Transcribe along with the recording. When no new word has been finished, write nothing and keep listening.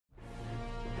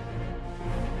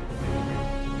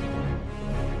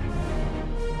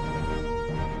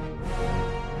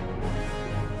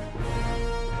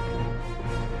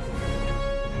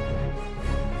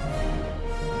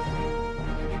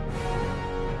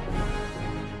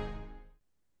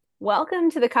Welcome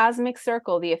to the Cosmic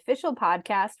Circle, the official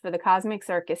podcast for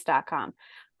thecosmiccircus.com.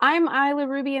 I'm Isla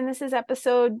Ruby, and this is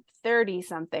episode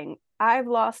 30-something. I've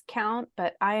lost count,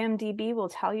 but IMDb will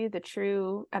tell you the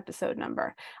true episode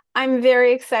number. I'm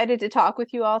very excited to talk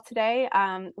with you all today.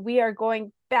 We are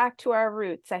going back to our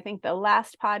roots. I think the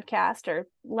last podcast or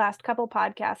last couple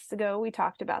podcasts ago, we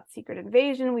talked about Secret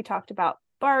Invasion, we talked about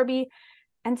Barbie,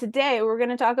 and today we're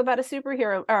going to talk about a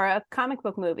superhero or a comic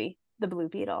book movie, The Blue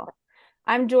Beetle.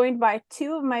 I'm joined by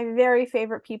two of my very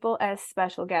favorite people as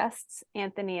special guests,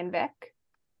 Anthony and Vic.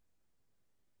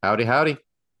 Howdy, howdy.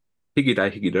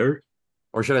 Higgy-die.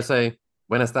 Or should I say,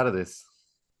 buenas tardes.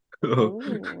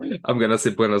 I'm gonna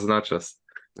say buenas noches.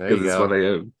 There you Because it's go. 1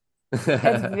 a.m.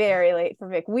 It's very late for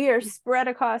Vic. We are spread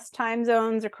across time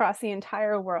zones across the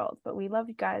entire world, but we love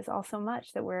you guys all so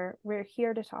much that we're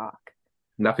here to talk.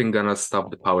 Nothing gonna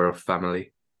stop the power of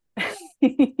family.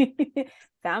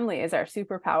 Family is our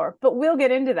superpower, but we'll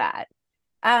get into that.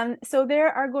 So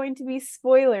there are going to be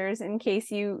spoilers in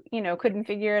case you couldn't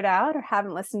figure it out or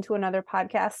haven't listened to another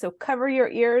podcast. So cover your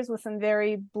ears with some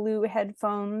very blue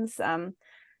headphones and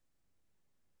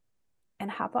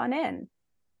hop on in.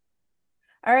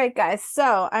 All right, guys.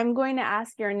 So I'm going to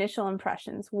ask your initial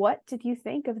impressions. What did you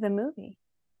think of the movie,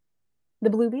 The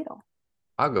Blue Beetle?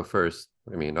 I'll go first.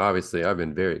 I mean, obviously, I've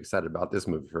been very excited about this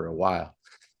movie for a while.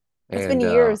 It's been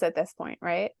years at this point,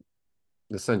 right?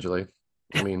 Essentially.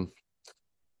 I mean,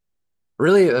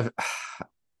 really,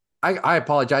 I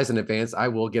apologize in advance. I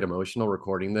will get emotional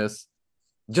recording this.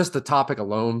 Just the topic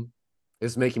alone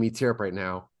is making me tear up right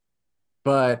now.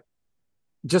 But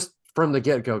just from the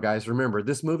get-go, guys, remember,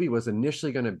 this movie was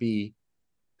initially going to be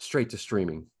straight to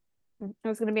streaming. It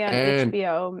was going to be on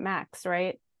HBO Max,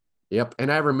 right? Yep.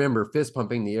 And I remember fist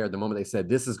pumping the air the moment they said,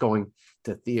 this is going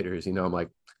to theaters. I'm like,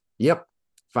 yep,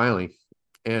 finally.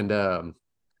 And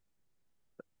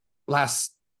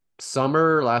last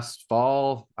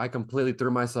fall, I completely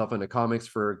threw myself into comics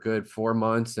for a good 4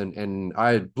 months. And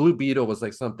Blue Beetle was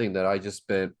like something that I just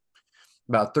spent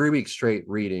about 3 weeks straight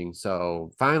reading.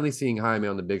 So finally seeing Jaime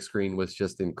on the big screen was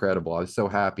just incredible. I was so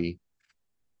happy.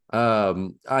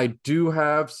 I do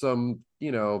have some,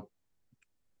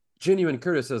 genuine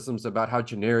criticisms about how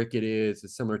generic it is.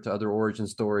 It's similar to other origin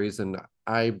stories. And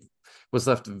I was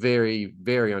left very,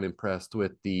 very unimpressed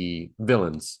with the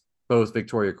villains, both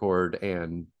Victoria Cord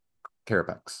and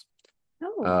Carapax.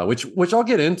 Which I'll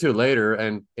get into later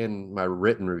and in my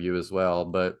written review as well.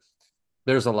 But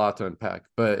there's a lot to unpack.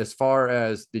 But as far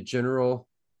as the general,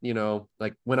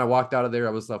 like when I walked out of there,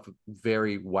 I was left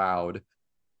very wowed.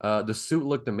 The suit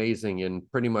looked amazing in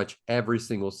pretty much every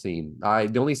single scene.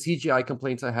 The only CGI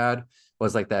complaints I had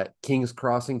was like that King's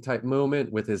Crossing type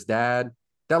moment with his dad.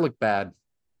 That looked bad.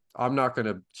 I'm not going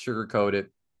to sugarcoat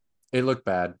it. It looked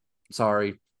bad.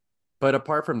 Sorry. But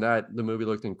apart from that, the movie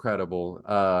looked incredible.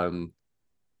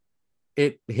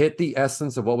 It hit the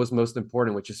essence of what was most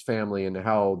important, which is family and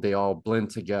how they all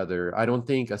blend together. I don't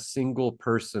think a single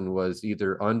person was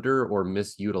either under or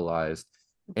misutilized.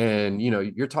 And,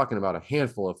 you're talking about a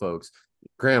handful of folks: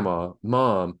 grandma,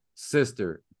 mom,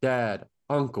 sister, dad,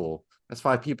 uncle. That's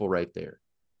 5 people right there.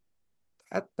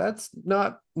 That's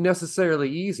not necessarily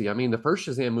easy. I mean, the first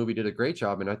Shazam movie did a great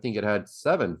job, and I think it had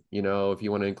 7, if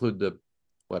you want to include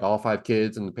all 5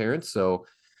 kids and the parents. So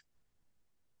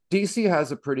DC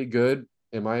has a pretty good,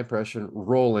 in my impression,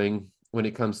 rolling when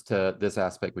it comes to this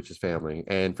aspect, which is family.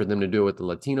 And for them to do it with the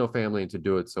Latino family and to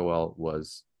do it so well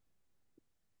was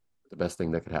the best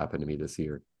thing that could happen to me this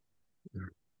year.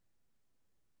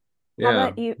 How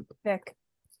about you, Vic?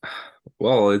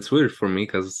 Well, it's weird for me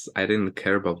because I didn't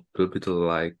care about Blue Beetle.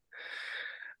 Like,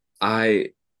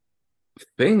 I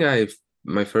think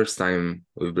my first time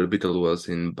with Blue Beetle was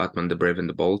in Batman the Brave and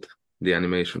the Bold, the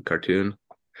animation cartoon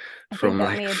from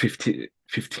like 15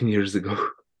 years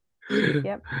ago.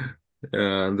 Yep.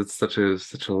 And it's such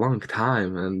a long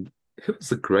time, and he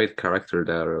was a great character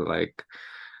there. Like,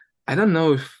 I don't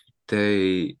know if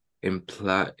they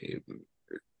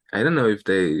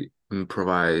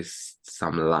improvised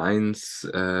some lines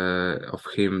of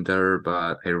him there,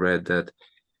 but I read that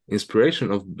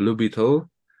inspiration of Blue Beetle,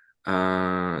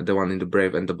 the one in the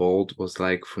Brave and the Bold, was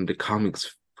like from the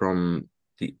comics from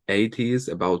the 80s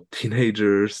about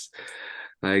teenagers.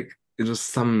 Like, it was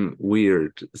some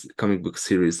weird comic book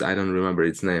series. I don't remember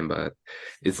its name, but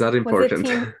it's not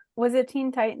important. Was it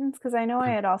Teen Titans? Because I know I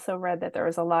had also read that there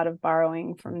was a lot of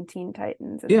borrowing from Teen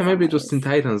Titans. Yeah, maybe it was Teen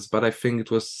Titans, but I think it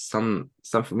was something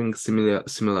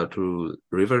similar to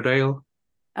Riverdale.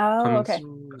 Oh, comics.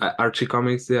 Okay. Archie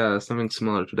comics, yeah, something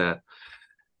similar to that.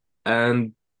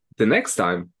 And the next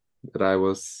time that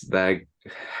I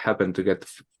happened to get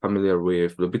familiar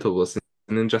with Blue Beetle was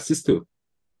in Injustice 2.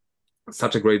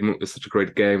 such a such a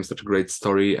great game, such a great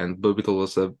story, and Blue Beetle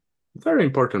was a very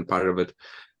important part of it.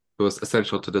 It was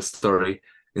essential to the story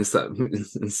in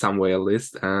some way at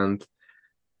least. And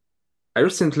I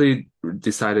recently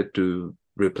decided to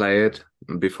replay it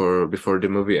before the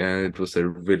movie, and it was a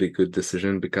really good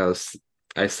decision because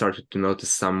I started to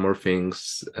notice some more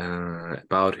things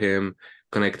about him,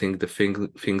 connecting the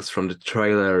things from the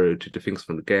trailer to the things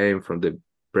from the game, from the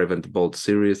Brave and the Bold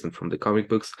series, and from the comic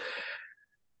books.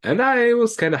 And I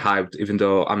was kind of hyped, even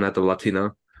though I'm not a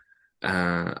Latino.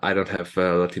 I don't have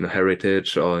Latino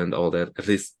heritage and all that, at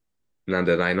least none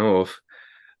that I know of.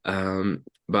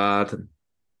 But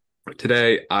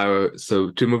today,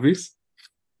 so two movies.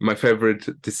 My favorite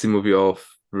DC movie of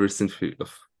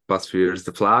of past few years,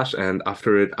 The Flash, and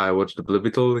after it, I watched The Blue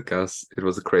Beetle because it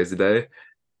was a crazy day,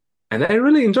 and I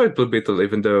really enjoyed Blue Beetle,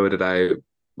 even though that I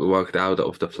walked out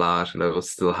of The Flash and I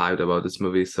was still hyped about this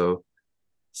movie. So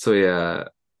yeah,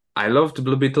 I loved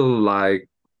Blue Beetle. Like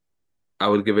I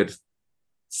would give it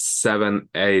 7,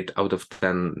 8 out of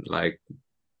 10. Like,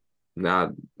 nah,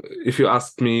 if you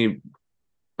asked me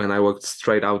when I walked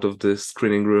straight out of the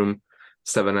screening room,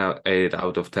 7 out 8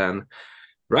 out of 10.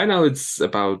 Right now it's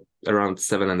about around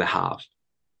 7.5.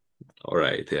 All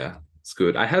right, yeah, it's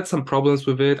good. I had some problems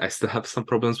with it. I still have some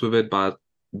problems with it, but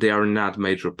they are not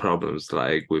major problems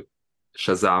like with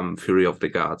Shazam: Fury of the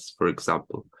Gods, for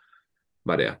example.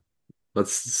 But yeah, but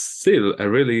still a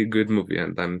really good movie,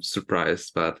 and I'm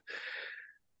surprised, but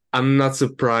I'm not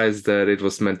surprised that it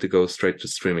was meant to go straight to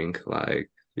streaming.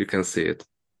 Like you can see it.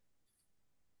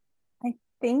 I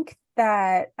think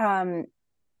that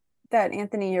that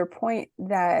Anthony, your point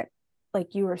that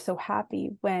like you were so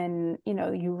happy when, you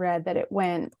know, you read that it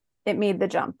made the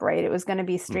jump, right? It was going to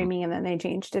be streaming and then they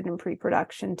changed it in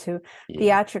pre-production to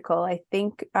theatrical. I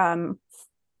think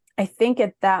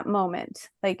at that moment,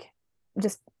 like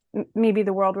just maybe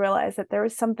the world realized that there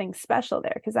was something special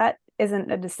there because that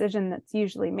isn't a decision that's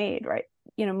usually made, right?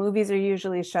 You know, movies are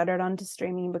usually shuttered onto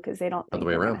streaming because they don't think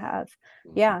they're going to have,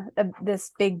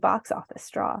 this big box office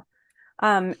draw.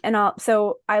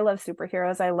 So I love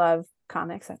superheroes. I love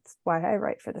comics. That's why I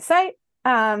write for the site.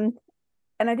 And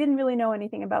I didn't really know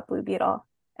anything about Blue Beetle,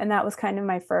 and that was kind of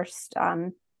my first,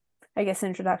 I guess,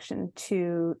 introduction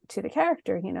to the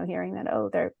character. You know, hearing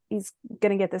that he's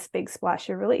going to get this big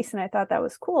splashy release, and I thought that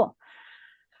was cool.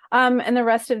 And the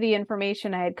rest of the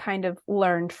information I had kind of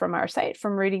learned from our site,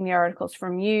 from reading the articles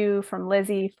from you, from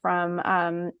Lizzie, from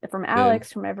Alex,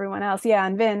 Vin. From everyone else. Yeah,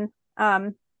 and Vin.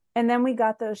 And then we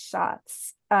got those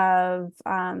shots of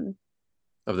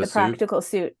the practical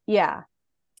suit. Yeah.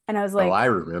 And I was like, I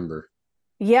remember.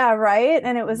 Yeah, right.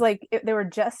 And it was like they were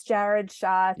just Jared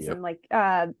shots, and like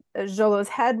Jolo's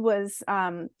head was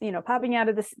popping out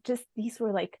of this. Just these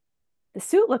were like, the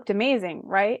suit looked amazing,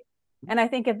 right? And I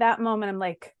think at that moment I'm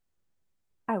like,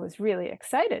 I was really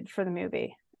excited for the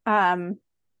movie. And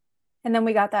then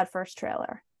we got that first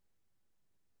trailer.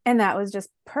 And that was just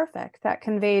perfect. That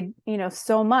conveyed,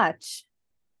 so much.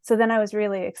 So then I was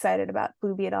really excited about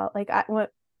Blue Beetle. Like when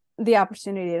the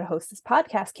opportunity to host this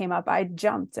podcast came up, I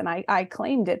jumped and I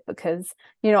claimed it because,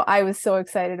 I was so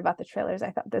excited about the trailers. I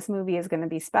thought this movie is going to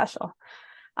be special.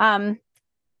 And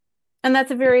that's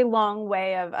a very long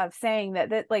way of saying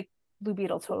that like Blue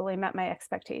Beetle totally met my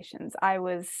expectations. I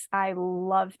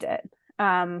loved it.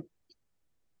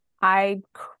 I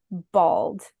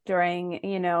bawled during,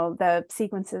 the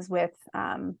sequences with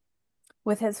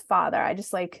his father. I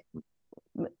just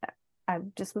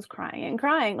was crying.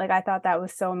 Like, I thought that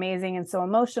was so amazing and so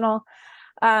emotional.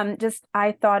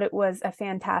 I thought it was a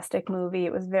fantastic movie.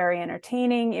 It was very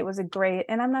entertaining. It was a great,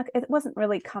 and it wasn't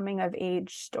really coming of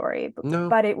age story,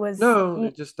 but it was,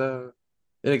 it just, an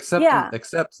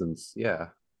acceptance. Yeah,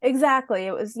 exactly.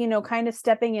 It was, kind of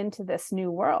stepping into this new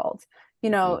world.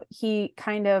 He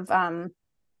kind of,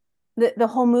 the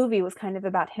whole movie was kind of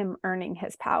about him earning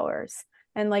his powers,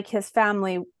 and like his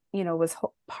family, was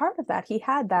part of that. He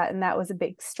had that, and that was a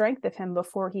big strength of him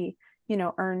before he,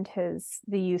 earned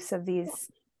the use of these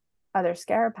other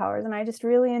scarab powers. And I just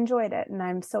really enjoyed it, and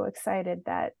I'm so excited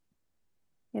that,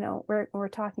 we're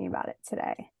talking about it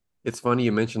today. It's funny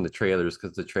you mentioned the trailers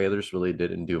because the trailers really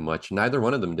didn't do much. Neither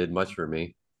one of them did much for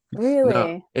me.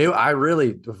 Really? No,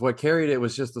 what carried it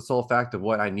was just the sole fact of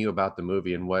what I knew about the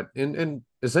movie and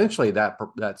essentially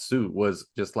that suit was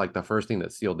just like the first thing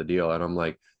that sealed the deal. And I'm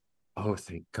like, oh,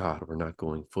 thank God we're not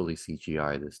going fully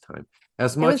CGI this time.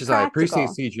 As much as I appreciate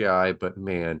CGI, but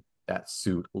man, that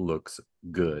suit looks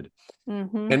good.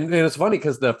 Mm-hmm. And it's funny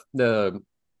because the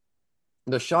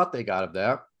shot they got of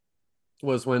that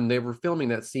was when they were filming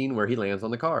that scene where he lands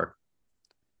on the car.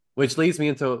 Which leads me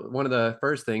into one of the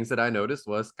first things that I noticed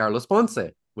was Carlos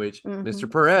Ponce. which Mr.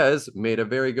 Mhm. Perez made a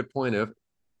very good point of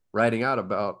writing out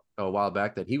about a while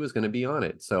back that he was going to be on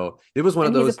it. So it was one of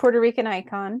And he's a those. Puerto Rican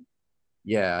icon.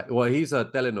 Yeah, well, he's a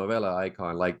telenovela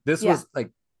icon. Like this Yeah. was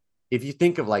like, if you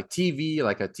think of like TV,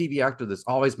 like a TV actor that's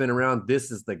always been around,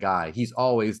 this is the guy. He's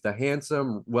always the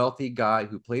handsome, wealthy guy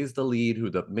who plays the lead, who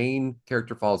the main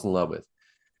character falls in love with.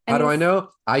 How And do I his know?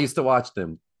 I used to watch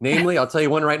them. Namely, I'll tell you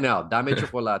one right now, Dame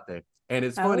Chocolate. And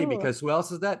it's funny oh, because who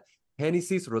else is that?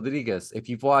 Genesis Rodriguez. If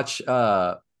you've watched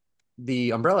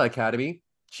the Umbrella Academy,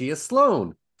 she is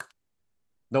Sloane,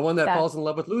 the one that that falls in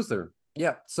love with Luther.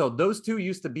 Yeah, so those two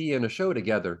used to be in a show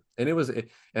together, and it was,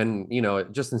 and you know,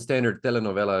 just in standard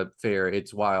telenovela fare,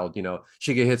 it's wild. You know,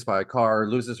 she gets hit by a car,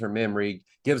 loses her memory,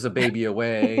 gives a baby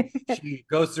away, she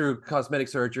goes through cosmetic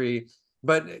surgery.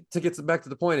 But to get back to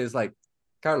the point, is like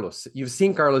Carlos. You've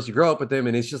seen Carlos, you grow up with him,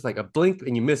 and it's just like a blink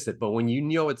and you miss it. But when you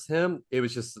know it's him, it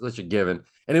was just such a given,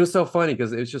 and it was so funny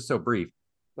because it was just so brief.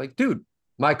 Like, dude,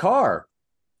 my car,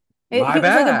 my He was like a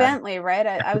bad. Bentley, right?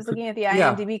 I was looking at the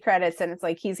Yeah. IMDb credits, and it's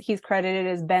like he's credited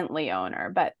as Bentley owner.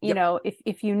 But you Yep. know,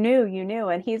 if you knew, you knew.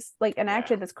 And he's like an Yeah.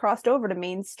 actor that's crossed over to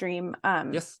mainstream.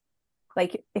 Yes.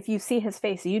 Like if you see his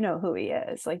face, you know who he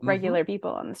is. Like Mm-hmm. regular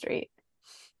people on the street.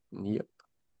 Yep.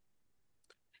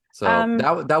 So Um,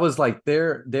 that was like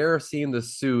they're seeing the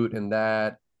suit and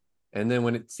that, and then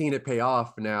when it seeing it pay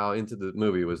off now into the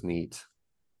movie was neat.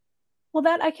 Well,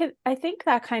 I think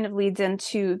that kind of leads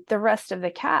into the rest of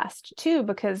the cast too,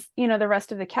 because you know the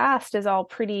rest of the cast is all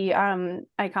pretty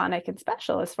iconic and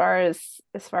special as far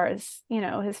as you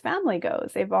know his family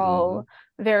goes. They've Mm-hmm. all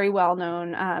very well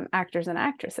known actors and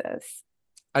actresses.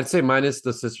 I'd say minus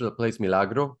the sister that plays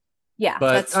Milagro, Yeah, but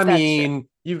I that's true. mean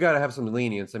you've got to have some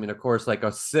lenience. I mean, of course, like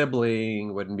a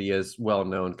sibling wouldn't be as well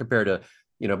known compared to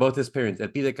both his parents.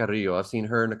 Elpide Carrillo, I've seen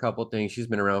her in a couple of things. She's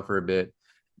been around for a bit.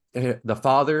 The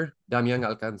father, Damian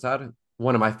Alcanzar,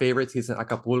 one of my favorites. He's in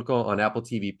Acapulco on Apple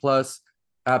TV Plus.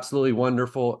 Absolutely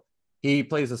wonderful. He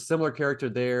plays a similar character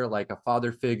there, like a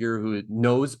father figure who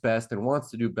knows best and wants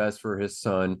to do best for his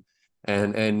son.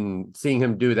 And seeing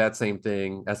him do that same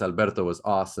thing as Alberto was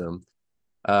awesome.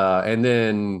 And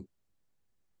then,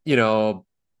 you know,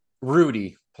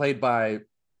 Rudy, played by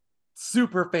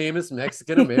super famous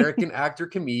Mexican American actor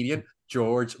comedian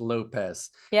George Lopez.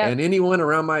 Yep. And anyone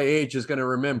around my age is going to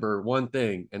remember one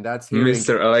thing, and that's hearing,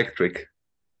 Mr. Electric.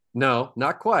 no,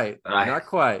 not quite, Ah, not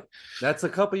quite. That's a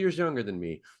couple years younger than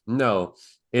me. No,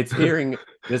 it's hearing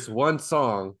this one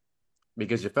song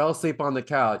because you fell asleep on the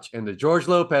couch and the George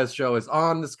Lopez show is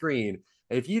on the screen.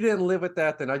 If you didn't live with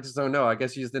that, then I just don't know. I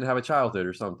guess you just didn't have a childhood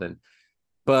or something.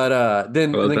 But well,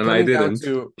 then then I coming down didn't.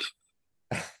 to,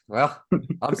 well,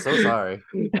 I'm so sorry.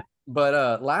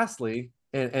 But lastly,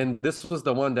 and this was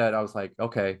the one that I was like,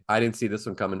 okay, I didn't see this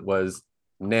one coming, was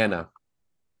Nana.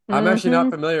 I'm actually not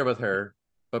Hmm. familiar with her,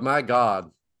 but my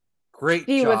God, great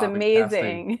She was job in casting.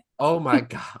 amazing. Oh my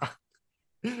God.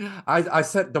 I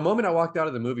said the moment I walked out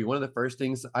of the movie, one of the first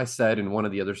things I said in one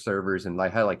of the other servers, and I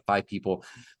had like 5 people.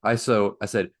 I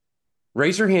said,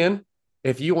 raise your hand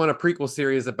if you want a prequel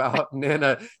series about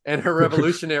Nana and her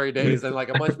revolutionary days. And like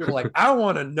a bunch of people like, I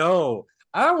want to know.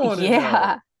 I want to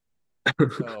Yeah. know.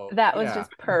 So That was yeah,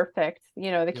 just perfect.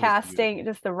 You know, the it was casting,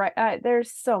 beautiful. just the right.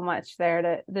 There's so much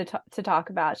there to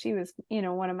talk about. She was, you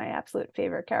know, one of my absolute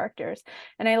favorite characters,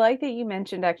 and I like that you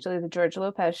mentioned actually the George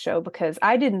Lopez show because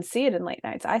I didn't see it in late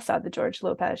nights. I saw the George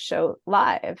Lopez show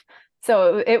live,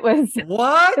 so it was.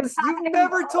 What? 'Cause You've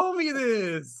never told me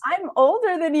this. I'm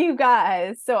older than you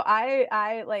guys, so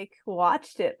I like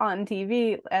watched it on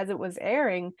TV as it was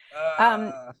airing.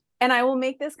 Um, Uh, and I will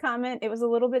make this comment. It was a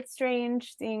little bit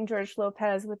strange seeing George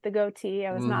Lopez with the goatee.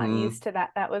 I was not mm-hmm. used to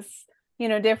that. That was, you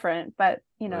know, different, but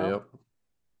you know, Yep.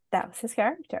 that was his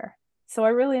character. So I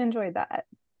really enjoyed that.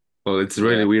 Well, it's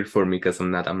really Yeah. weird for me because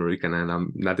I'm not American and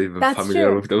I'm not even That's familiar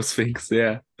true. with those things.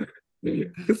 Yeah.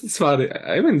 Because it's funny.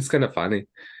 I mean, it's kind of funny.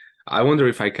 I wonder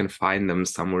if I can find them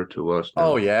somewhere to watch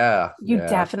Oh them. yeah. You Yeah.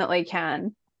 definitely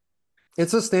can.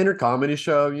 It's a standard comedy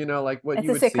show, like what It's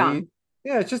you a would see. sitcom.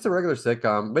 Yeah, it's just a regular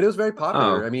sitcom, but it was very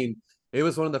popular. Oh, I mean, it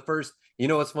was one of the first. You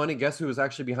know what's funny? Guess who was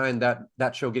actually behind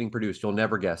that show getting produced? You'll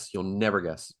never guess. You'll never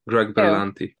guess. Greg Who?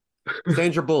 Berlanti.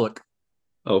 Sandra Bullock.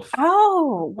 Oh,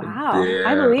 Oh, wow. I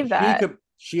yeah. believe that.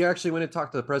 She actually went and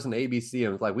talked to the president of ABC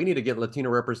and was like, "We need to get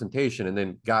Latino representation," and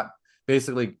then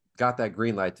basically got that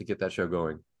green light to get that show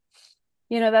going.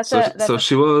 You know, So that's a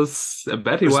she was a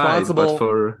Betty White, but Responsible.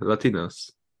 for Latinos.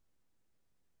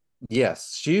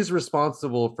 Yes, she's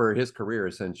responsible for his career,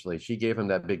 essentially. She gave him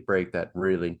that big break that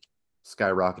really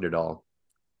skyrocketed all.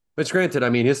 Which, granted, I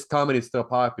mean, his comedy is still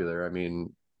popular. I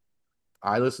mean,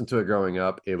 I listened to it growing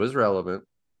up. It was relevant.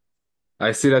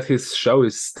 I see that his show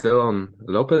is still on,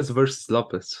 Lopez versus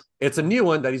Lopez. It's a new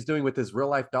one that he's doing with his real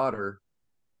life daughter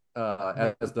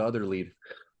as the other lead.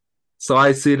 So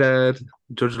I see that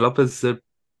George Lopez is a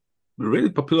really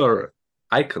popular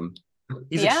icon.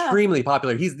 He's Yeah. extremely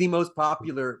popular. He's the most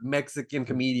popular Mexican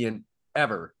comedian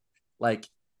ever. Like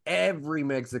every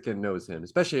Mexican knows him,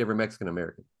 especially every Mexican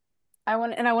American. I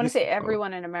want to He's- say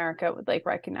everyone in America would like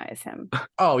recognize him.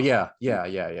 Oh yeah.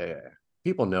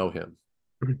 People know him.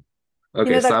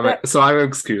 Okay, so I'm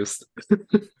excused.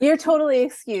 You're totally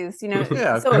excused.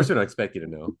 Yeah, of so course we don't expect you to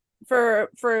know. for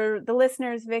the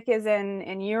listeners, Vic is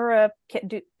in Europe.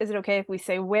 Is it okay if we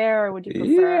say where, or would you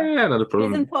prefer? Yeah, not a He's in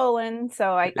problem. Poland,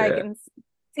 so I can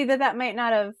see that might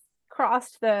not have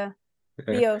crossed the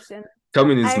ocean.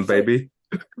 Communism, baby.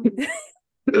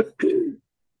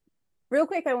 Real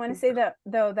quick, I want to say that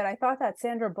I thought that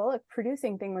Sandra Bullock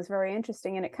producing thing was very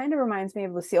interesting, and it kind of reminds me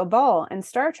of Lucille Ball and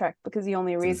Star Trek, because the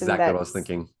only reason exactly what I was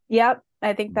thinking. Yep,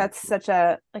 I think that's such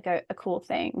a cool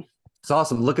thing. It's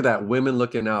awesome. Look at that. Women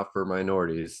looking out for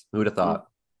minorities. Who'd have thought?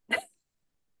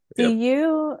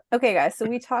 Okay, guys, so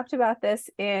we talked about this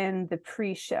in the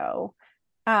pre-show.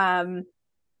 And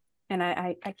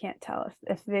I can't tell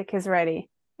if Vic is ready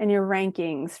and your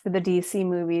rankings for the DC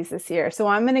movies this year. So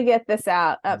I'm going to get this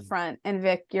out up front, and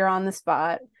Vic, you're on the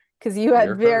spot because you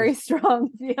had very strong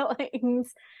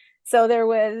feelings. So there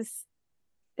was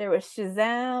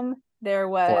Shazam, there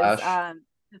was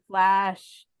the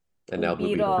Flash, and now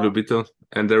Blue Beetle,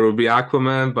 and there will be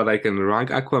Aquaman, but I can rank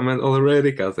Aquaman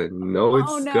already because I know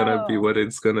it's gonna be what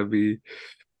it's gonna be.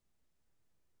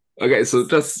 Okay, so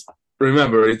just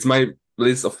remember, it's my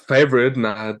list of favorite,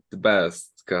 not the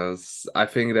best, because I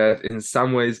think that in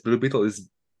some ways Blue Beetle is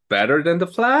better than the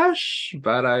Flash,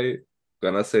 but I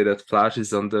gonna say that Flash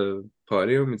is on the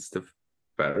podium. It's the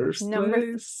first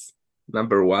place,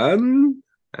 number one,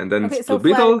 and then so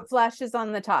Blue Beetle. Flash is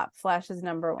on the top. Flash is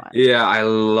number one. Yeah, I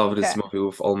love this movie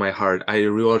with all my heart. I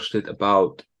rewatched it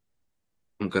about.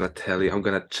 I'm gonna tell you. I'm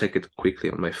gonna check it quickly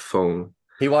on my phone.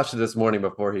 He watched it this morning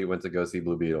before he went to go see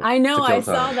Blue Beetle. I know, I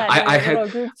saw that.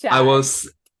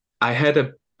 I had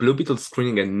a Blue Beetle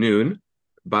screening at noon,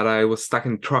 but I was stuck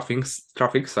in traffic,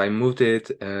 so I moved it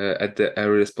at the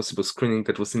earliest possible screening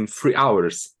that was in 3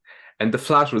 hours, and the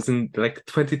Flash was in like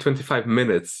 20-25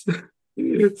 minutes.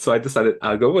 So I decided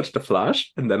I'll go watch the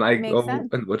Flash, and then I go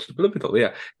and watch the Blue Beetle.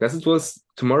 Yeah, because it was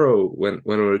tomorrow when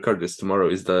we record this. Tomorrow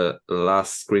is the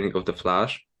last screening of the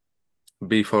Flash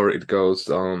before it goes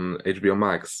on HBO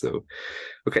Max. So,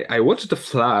 okay, I watched The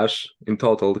Flash in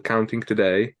total, counting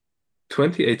today,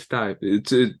 28 times.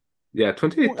 28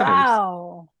 times.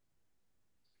 Wow.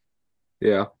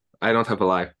 Yeah, I don't have a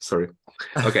life. Sorry.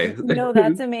 Okay. No,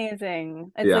 that's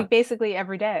amazing. It's like basically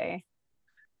every day.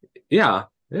 Yeah,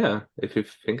 if you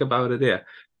think about it, yeah.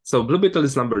 So Blue Beetle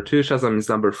is number 2, Shazam is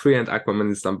number 3, and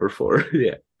Aquaman is number 4.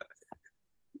 Yeah.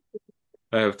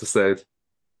 I have to say it.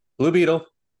 Blue Beetle,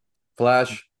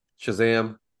 Flash,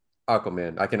 Shazam,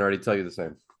 Aquaman. I can already tell you the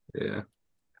same. Yeah.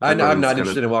 I'm not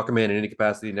interested in Aquaman in any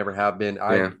capacity, never have been.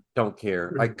 I don't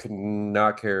care. I could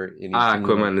not care.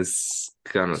 Aquaman is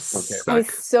gonna suck. I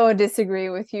so disagree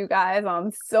with you guys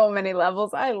on so many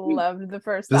levels. I loved the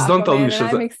first Just Aquaman,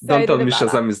 don't tell me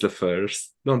Shazam is the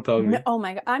first. Don't tell me. No, oh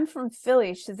my God. I'm from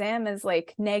Philly. Shazam is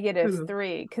like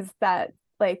 -3 because that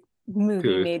like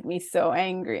movie made me so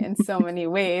angry in so many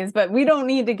ways, but we don't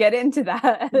need to get into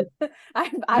that.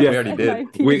 We already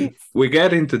did. We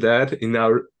get into that in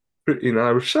our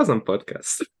Shazam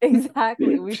podcast.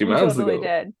 Exactly. We totally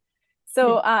did.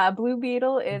 So Blue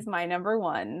Beetle is my number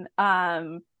 1.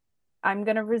 I'm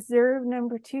gonna reserve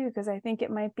number 2 because I think it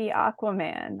might be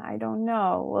Aquaman. I don't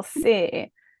know. We'll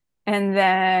see. And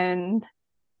then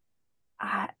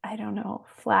I don't know,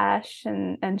 Flash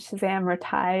and Shazam are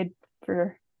tied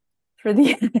for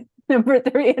the number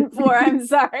 3 and 4. I'm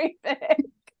sorry, Vic.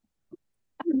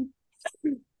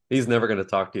 He's never going to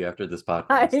talk to you after this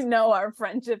podcast. I know our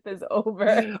friendship is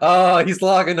over. Oh, he's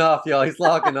logging off, y'all. He's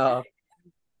logging off.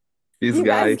 This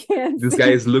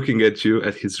guy is looking at you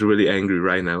and he's really angry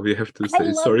right now. We have to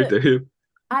say sorry to him.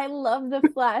 I love the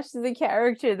Flash as a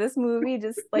character. This movie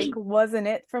just like wasn't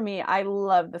it for me. I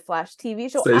love the Flash TV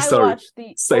show. Say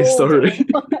sorry.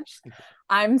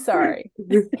 I'm sorry.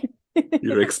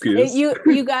 You're excused.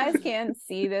 You guys can't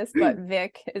see this, but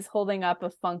Vic is holding up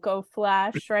a Funko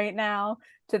Flash right now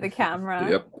to the camera.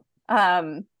 Yep.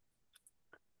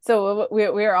 So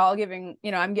we're all giving,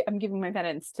 I'm giving my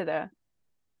penance to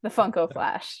the Funko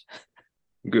Flash.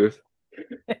 Good.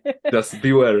 Just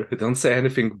beware. Don't say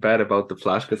anything bad about the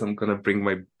Flash because I'm gonna bring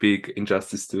my big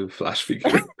injustice to Flash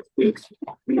figure.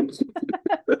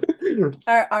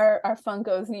 Our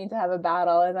Funkos need to have a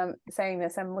battle. As I'm saying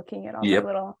this, I'm looking at all my Yep.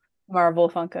 little Marvel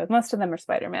Funkos. Most of them are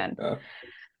Spider-Man. Yeah.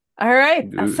 All right.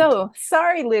 Good. So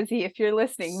sorry, Lizzie, if you're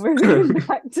listening. Moving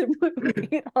back to Blue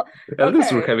Beetle. At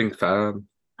least we're Okay. having fun.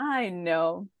 I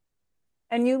know.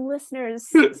 And you listeners,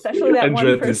 especially that one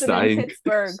Andret is person in dying.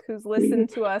 Pittsburgh who's listened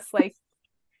to us like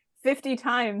 50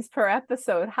 times per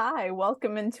episode. Hi,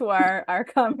 welcome into our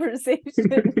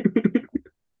conversation.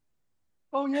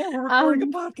 Oh yeah, we're recording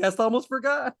a podcast. I almost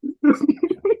forgot.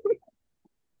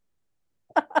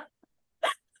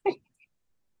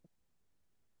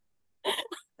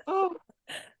 Oh,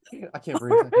 I can't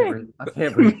breathe. I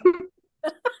can't breathe.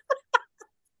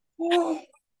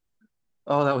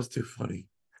 Oh, that was too funny.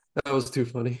 That was too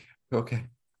funny. Okay.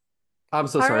 I'm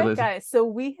so All sorry, right, Lizzie. guys. So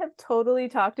we have totally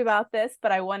talked about this,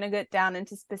 but I want to get down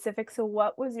into specifics. So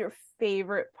what was your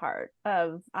favorite part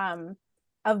of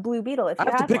Blue Beetle if I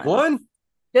you have to had pick one.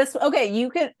 Just okay, you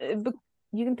can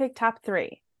pick top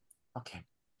 3. Okay.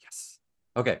 Yes.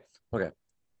 Okay.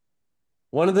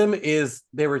 One of them is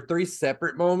there were 3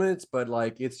 separate moments, but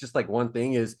like it's just like one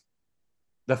thing is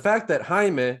the fact that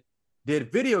Jaime did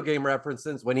video game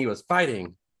references when he was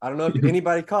fighting. I don't know if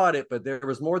anybody caught it, but there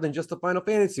was more than just a Final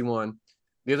Fantasy one.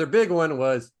 The other big one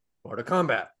was Mortal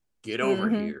Kombat. Get over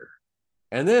here.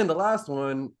 And then the last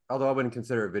one, although I wouldn't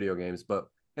consider it video games, but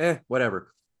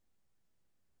whatever.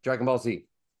 Dragon Ball Z.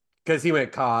 Because he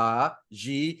went Ka,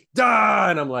 Ji, Da.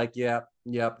 And I'm like, yep,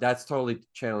 that's totally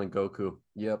channeling Goku.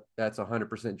 Yep, that's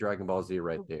 100% Dragon Ball Z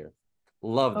right there.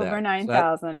 Love that. Over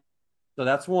 9,000. So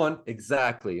that's one.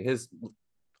 Exactly. His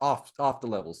off the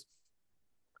levels.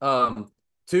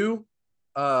 2,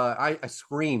 I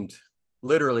screamed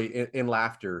literally in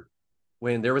laughter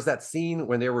when there was that scene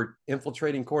when they were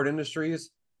infiltrating Cord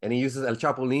Industries and he uses El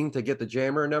Chapulín to get the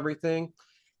jammer and everything.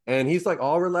 And he's like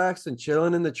all relaxed and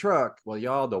chilling in the truck. Well,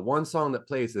 y'all, the one song that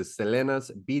plays is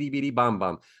Selena's Beady Beady Bam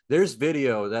Bam. There's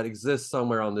video that exists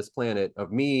somewhere on this planet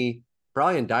of me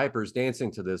probably in diapers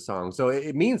dancing to this song. So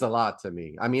it means a lot to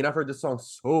me. I mean, I've heard this song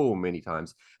so many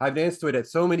times. I've danced to it at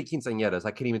so many quinceañeras.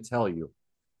 I can't even tell you.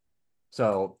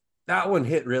 So that one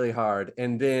hit really hard.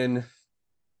 And then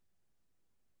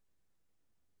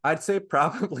I'd say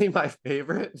probably my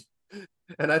favorite,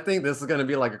 and I think this is going to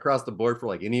be like across the board for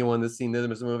like anyone that's seen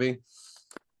this movie.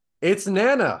 It's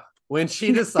Nana when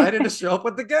she decided to show up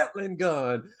with the Gatling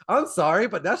gun. I'm sorry,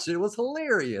 but that shit was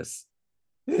hilarious.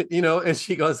 You know, and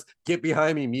she goes, "Get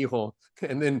behind me, mijo."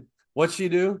 And then what'd she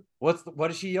do? What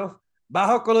does she yell?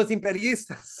 Bajo con los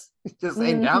imperialistas. Just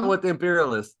ain't down with the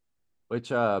imperialists.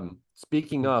 Which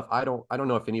speaking of, I don't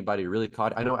know if anybody really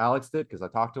caught it. I know Alex did because I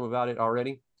talked to him about it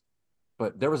already.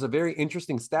 But there was a very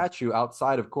interesting statue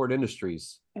outside of Cord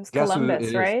Industries. It was Guess Columbus, who it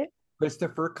is? right?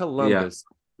 Christopher Columbus,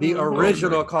 the Mhm.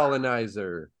 original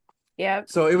colonizer. Yep.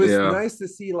 So it was nice to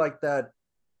see like that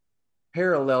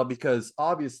parallel because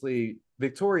obviously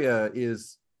Victoria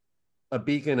is a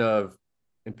beacon of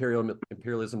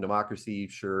imperialism, democracy,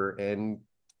 sure, and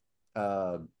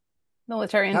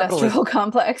Military-industrial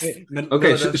complex.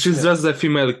 Okay, she's just the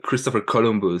female Christopher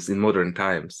Columbus in modern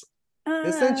times.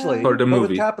 Essentially, for the movie.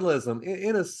 With capitalism,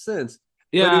 in a sense.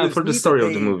 Yeah, for the story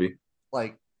of the movie.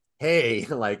 Like, hey,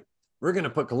 like we're gonna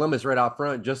put Columbus right out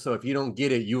front, just so if you don't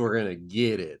get it, you are gonna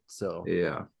get it. So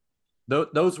yeah,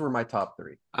 those were my top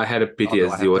 3. I had a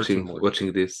PTSD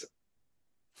watching this.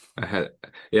 I had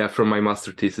from my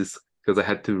master thesis because I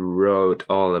had to write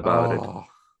all about it.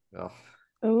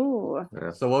 Oh.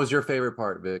 Yeah. So what was your favorite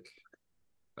part, Vic?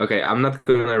 Okay, I'm not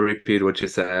gonna repeat what you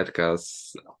said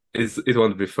because it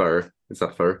won't be fair. It's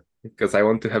not fair because I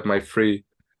want to have my free.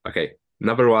 Okay,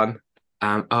 number 1,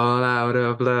 I'm all out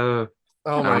of love.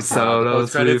 Oh my god,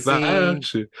 post-credit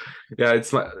scene. Yeah,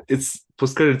 it's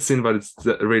post-credit scene, but it's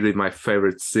really my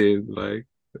favorite scene. Like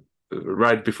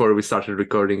right before we started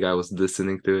recording, I was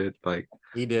listening to it. Like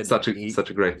he did such a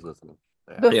great.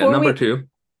 Yeah, number 2.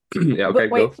 Yeah, okay,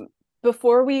 wait, go.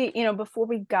 Before we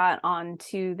got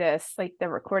onto this, like the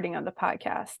recording of the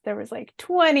podcast, there was like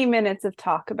 20 minutes of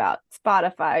talk about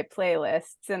Spotify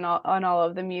playlists and all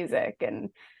of the music,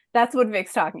 and that's what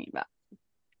Vic's talking about.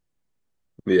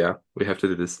 Yeah, we have to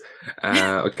do this.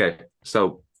 Okay,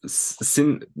 so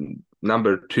scene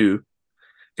number 2,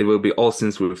 it will be All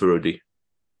Sins with Rudy.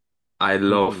 I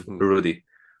love Rudy.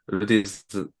 Rudy is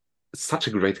such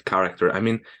a great character. I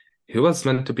mean, he was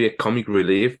meant to be a comic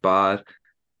relief, but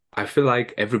I feel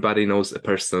like everybody knows a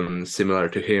person similar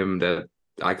to him that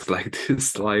acts like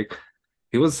this. Like,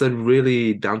 he was a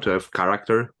really down-to-earth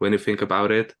character when you think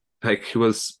about it. Like, he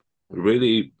was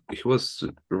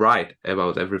right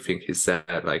about everything he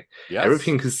said. Like,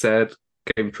 everything he said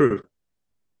came true.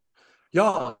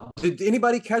 Y'all, did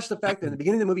anybody catch the fact that in the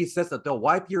beginning of the movie it says that they'll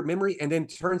wipe your memory, and then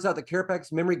turns out the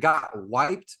Carapac's memory got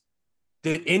wiped?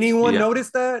 Did anyone Yeah,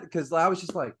 notice that? Because I was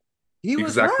just like, he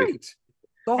was exactly. right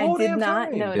the I whole did damn not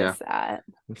time. notice that.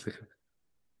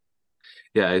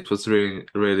 Yeah, it was really,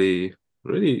 really,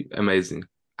 really amazing,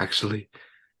 actually.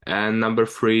 And number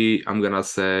three, I'm gonna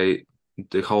say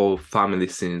the whole family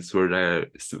scenes where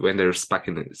they're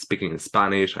speaking in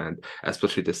Spanish, and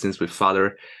especially the scenes with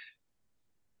father.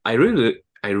 I really,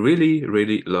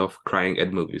 really love crying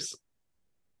at movies.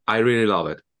 I really love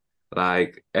it.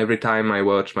 Like every time I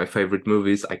watch my favorite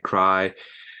movies, I cry.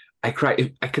 I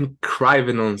cry. I can cry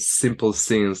even on simple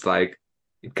scenes. Like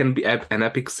it can be an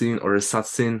epic scene or a sad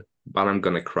scene, but I'm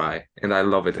gonna cry, and I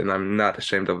love it, and I'm not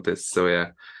ashamed of this. So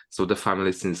yeah, so the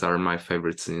family scenes are my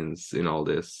favorite scenes in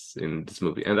this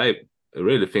movie, and I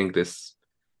really think this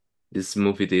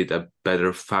movie did a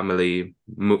better family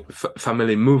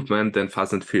movement than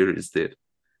Fast and Furious did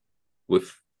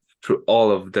with through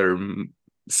all of their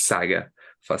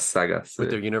fast saga. With So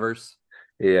their universe.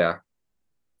 yeah,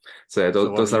 so yeah, So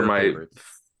what were those are your my favorites?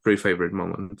 three favorite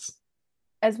moments.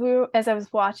 As I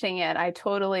was watching it, I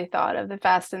totally thought of the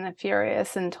Fast and the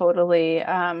Furious and totally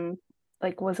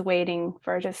like was waiting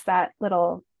for just that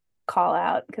little call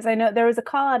out because I know there was a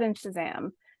call out in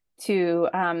Shazam to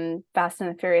Fast and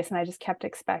the Furious and I just kept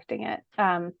expecting it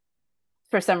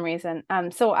for some reason.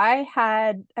 So I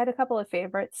had a couple of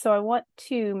favorites. So I want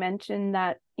to mention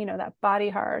that, you know, that body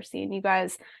horror scene. You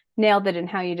guys nailed it in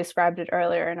how you described it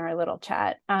earlier in our little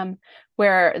chat,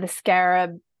 where the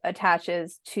scarab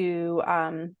attaches to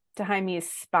Jaime's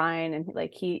spine and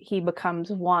like he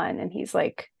becomes one and he's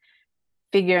like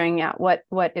figuring out what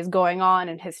is going on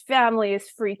and his family is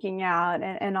freaking out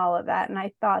and all of that. And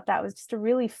I thought that was just a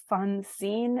really fun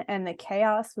scene and the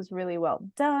chaos was really well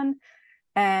done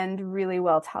and really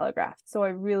well telegraphed. So I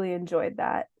really enjoyed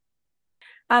that.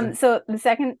 So the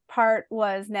second part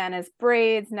was Nana's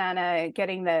braids, Nana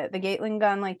getting the Gatling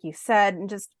gun, like you said, and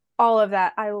just all of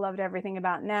that. I loved everything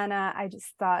about Nana. I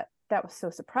just thought that was so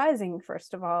surprising,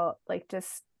 first of all, like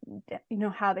just you know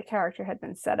how the character had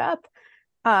been set up.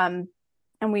 And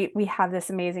we have this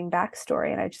amazing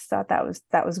backstory, and I just thought that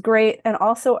was great. And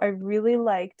also I really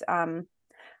liked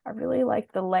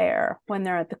the lair when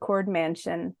they're at the Cord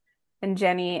Mansion and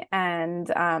Jenny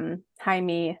and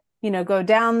Jaime, you know, go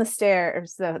down the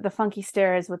stairs, the funky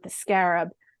stairs with the scarab,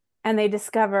 and they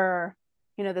discover,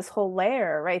 you know, this whole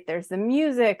layer, right? There's the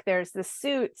music, there's the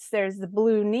suits, there's the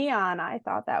blue neon. I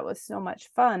thought that was so much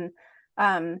fun.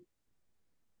 And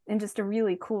just a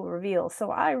really cool reveal.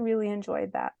 So I really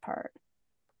enjoyed that part.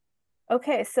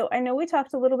 Okay, so I know we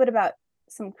talked a little bit about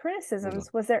some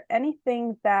criticisms. Was there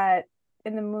anything that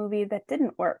in the movie that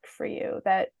didn't work for you?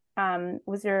 That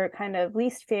was your kind of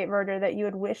least favorite or that you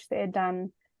would wish they had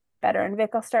done better? And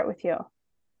Vic, I'll start with you.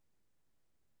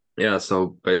 Yeah,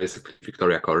 so basically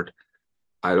Victoria Court.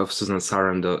 I love Susan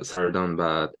Sarandon,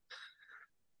 but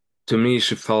to me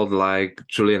she felt like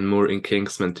Julianne Moore in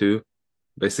Kingsman 2.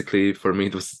 Basically, for me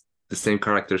it was the same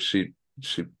character. She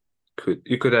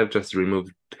you could have just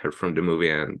removed her from the movie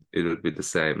and it would be the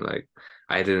same. Like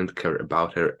I didn't care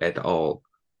about her at all.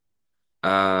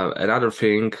 Another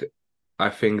thing, I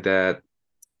think that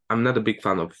I'm not a big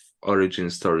fan of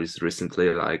origin stories recently.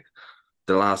 Like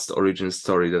the last origin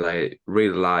story that I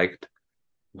really liked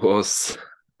was,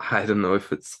 I don't know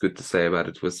if it's good to say, but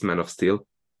it was Man of Steel.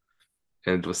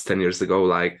 And it was 10 years ago.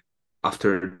 Like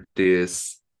after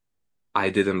this, I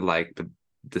didn't like the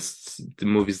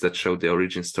movies that show the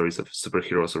origin stories of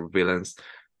superheroes or villains.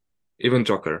 Even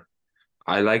Joker.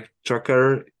 I like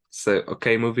Joker. It's a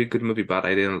okay movie, good movie, but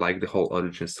I didn't like the whole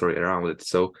origin story around it.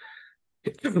 So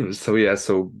so yeah,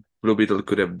 so Blue Beetle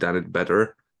could have done it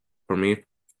better for me.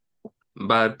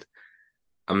 But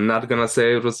I'm not gonna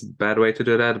say it was a bad way to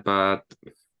do that, but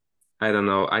I don't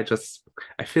know. I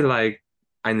feel like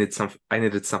I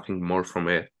needed something more from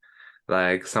it.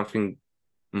 Like something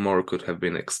more could have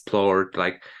been explored.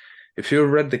 Like if you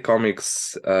read the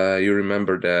comics, you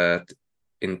remember that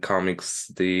in comics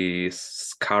the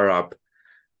Scarab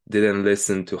didn't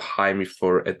listen to Jaime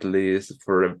for at least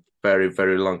for a very,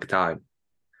 very long time.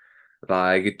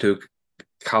 Like it took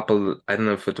couple, I don't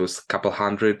know if it was a couple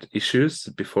hundred issues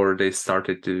before they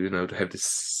started to, to have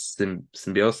this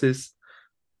symbiosis.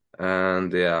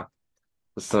 And yeah,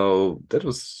 so that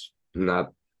was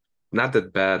not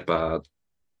that bad, but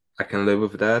I can live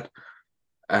with that.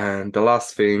 And the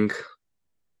last thing,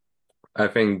 I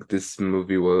think this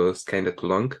movie was kind of too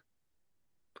long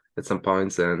at some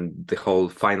points, and the whole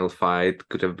final fight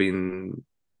could have been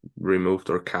removed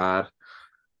or cut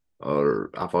or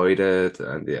avoided.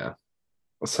 And yeah,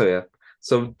 so yeah,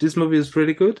 so this movie is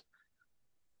really good,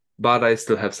 but I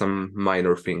still have some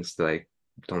minor things that I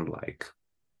don't like.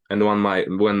 And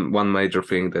one major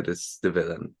thing that is the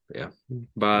villain. Yeah.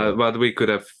 But we could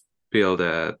have feel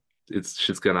that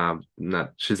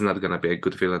she's not gonna be a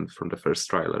good villain from the first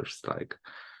trailers. Like,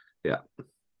 yeah.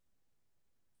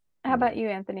 How about you,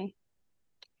 Anthony?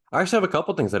 I actually have a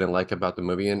couple things I didn't like about the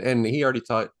movie, and he already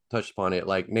touched upon it,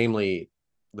 like namely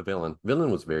the villain.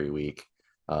 Villain was very weak.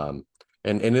 Um,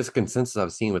 and this consensus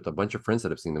I've seen with a bunch of friends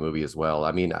that have seen the movie as well.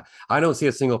 I mean, I don't see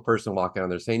a single person walking out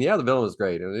there saying, "Yeah, the villain was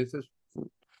great," and it's just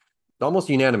almost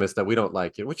unanimous that we don't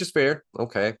like it, which is fair.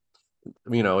 Okay,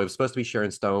 you know, it was supposed to be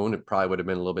Sharon Stone. It probably would have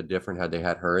been a little bit different had they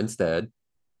had her instead.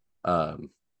 Um,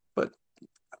 but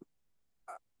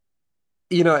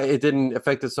you know, it didn't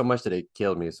affect it so much that it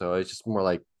killed me. So it's just more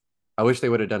like I wish they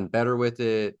would have done better with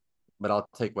it, but I'll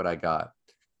take what I got.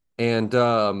 And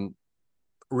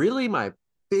really, my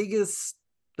biggest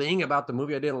thing about the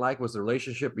movie I didn't like was the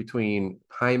relationship between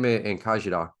Jaime and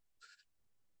Kajira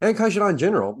in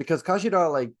general, because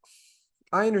Kajira, like,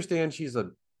 I understand she's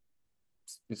a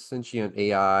sentient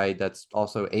AI that's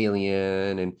also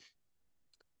alien, and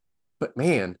but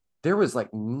man, there was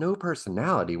like no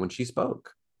personality when she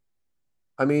spoke.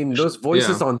 I mean, those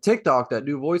voices Yeah. on TikTok that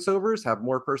do voiceovers have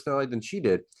more personality than she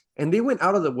did. And they went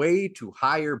out of the way to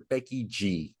hire Becky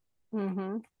G.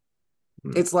 Mm-hmm.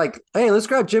 It's like, hey, let's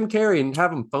grab Jim Carrey and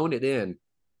have him phone it in.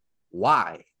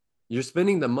 Why? You're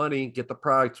spending the money, get the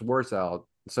product's worth out.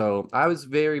 So I was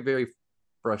very, very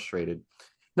frustrated.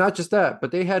 Not just that,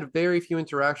 but they had very few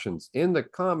interactions. In the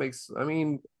comics, I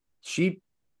mean, she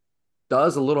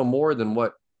does a little more than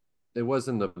what it was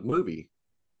in the movie.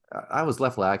 I was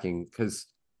left lacking because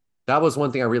that was one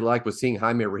thing I really liked was seeing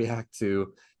Jaime react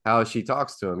to how she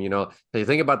talks to him. You know, they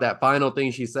think about that final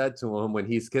thing she said to him when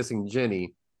he's kissing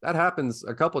Jenny. That happens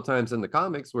a couple of times in the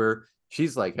comics where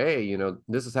she's like, "Hey, you know,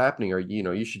 this is happening, or you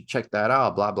know, you should check that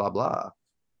out." Blah blah blah.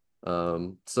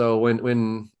 So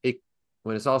when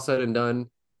it's all said and done,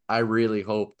 I really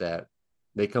hope that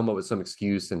they come up with some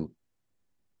excuse and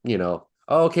you know,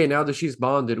 oh, okay, now that she's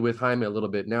bonded with Jaime a little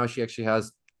bit, now she actually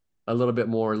has a little bit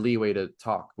more leeway to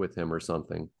talk with him or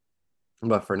something.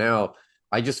 But for now,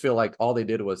 I just feel like all they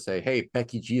did was say, "Hey,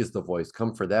 Becky G is the voice.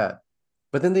 Come for that."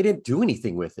 But then they didn't do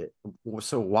anything with it.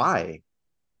 So why?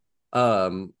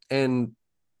 And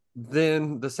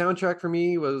then the soundtrack for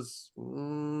me was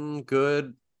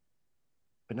good,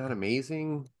 but not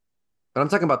amazing. But I'm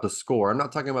talking about the score. I'm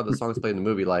not talking about the songs played in the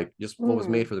movie, like just what was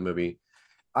made Mm. for the movie.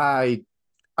 I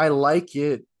I like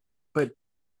it, but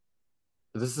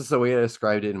this is the way I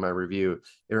described it in my review.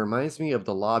 It reminds me of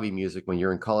the lobby music when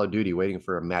you're in Call of Duty waiting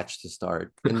for a match to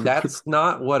start. And that's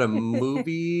not what a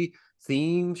movie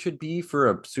theme should be for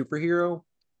a superhero.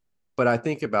 But I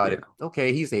think about Yeah. it,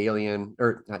 okay, he's alien,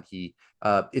 or not he,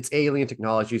 it's alien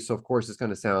technology. So, of course, it's going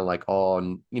to sound like all,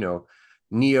 you know,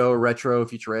 neo retro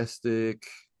futuristic.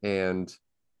 And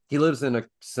he lives in a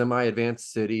semi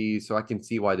advanced city. So I can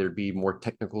see why there'd be more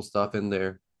technical stuff in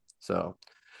there. So,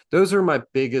 those are my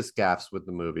biggest gaps with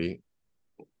the movie,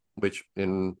 which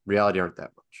in reality aren't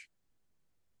that much.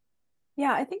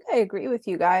 Yeah, I think I agree with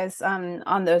you guys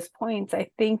on those points. I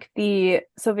think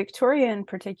so Victoria in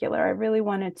particular, I really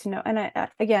wanted to know, and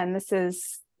again, this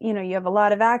is, you know, you have a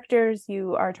lot of actors,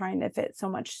 you are trying to fit so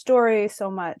much story, so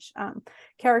much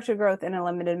character growth in a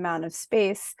limited amount of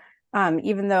space.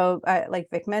 Even though, like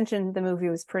Vic mentioned, the movie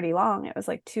was pretty long. It was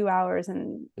like 2 hours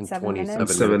and In 7 minutes. 27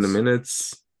 7 minutes.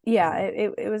 minutes. Yeah,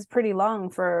 it was pretty long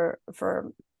for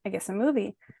I guess a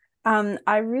movie.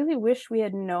 I really wish we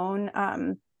had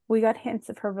known. We got hints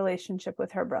of her relationship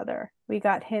with her brother. We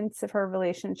got hints of her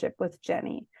relationship with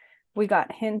Jenny. We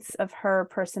got hints of her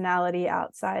personality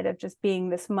outside of just being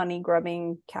this money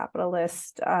grubbing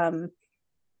capitalist,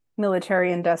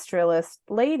 military industrialist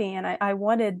lady. And I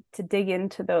wanted to dig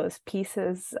into those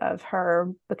pieces of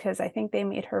her because I think they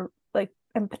made her like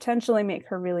and potentially make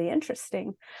her really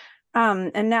interesting.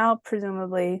 And now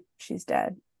presumably she's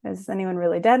dead. Is anyone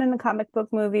really dead in a comic book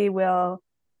movie? We'll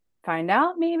find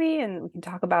out maybe, and we can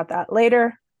talk about that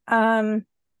later. But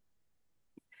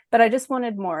I just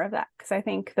wanted more of that because I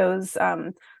think those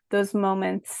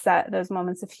moments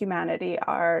of humanity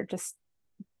are just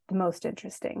the most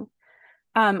interesting.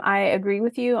 I agree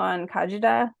with you on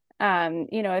Kajida.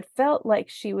 You know, it felt like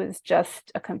she was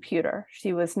just a computer.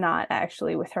 She was not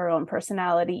actually with her own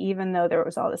personality, even though there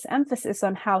was all this emphasis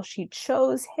on how she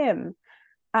chose him,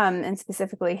 and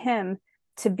specifically him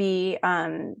to be,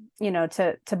 you know,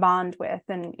 to bond with.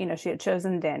 And, you know, she had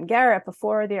chosen Dan Garrett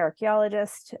before, the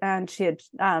archaeologist, and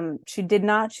she did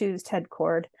not choose Ted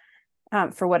Cord,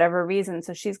 for whatever reason.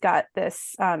 So she's got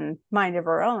this mind of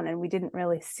her own, and we didn't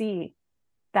really see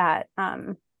that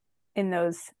in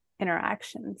those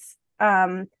interactions.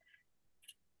 And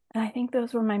I think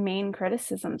those were my main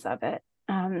criticisms of it.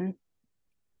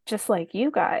 Just like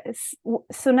you guys.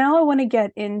 So now I want to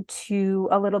get into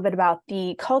a little bit about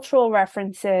the cultural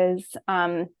references,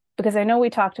 because I know we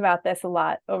talked about this a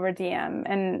lot over DM,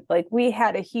 and like we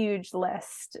had a huge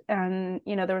list, and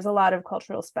there was a lot of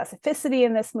cultural specificity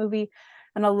in this movie,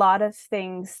 and a lot of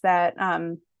things that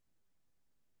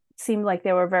seemed like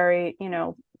they were very,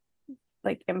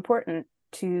 like important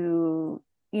to,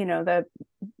 the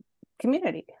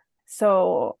community.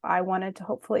 So I wanted to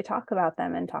hopefully talk about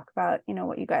them and talk about,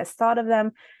 what you guys thought of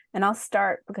them. And I'll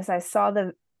start because I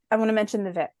want to mention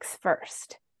the Vicks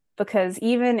first, because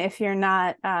even if you're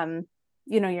not,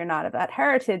 you're not of that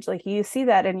heritage, like you see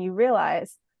that and you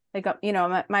realize, like,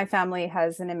 my family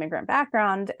has an immigrant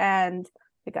background, and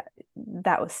like,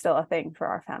 that was still a thing for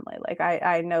our family. Like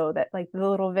I know that like the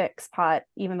little Vicks pot,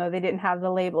 even though they didn't have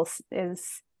the labels,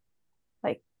 is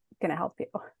like gonna help you.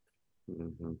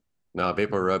 Mm-hmm. No,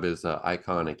 Vapor Rub is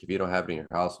iconic. If you don't have it in your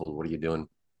household, what are you doing?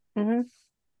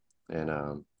 Mm-hmm.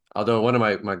 And although one of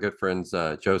my good friends,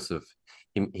 Joseph,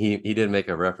 he did make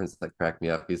a reference that cracked me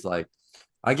up. He's like,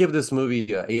 I give this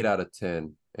movie a 8 out of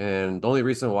 10, and the only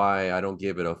reason why I don't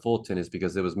give it a full 10 is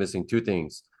because it was missing two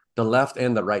things: the left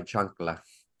and the right chancla.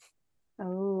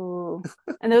 Oh,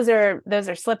 and those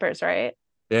are slippers, right?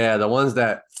 Yeah, the ones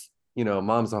that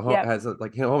mom's Yep. has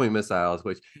like homing missiles,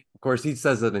 which of course he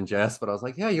says it in jest, but I was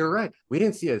like, yeah, you're right. We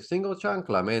didn't see a single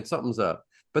chancla, man. Something's up.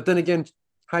 But then again,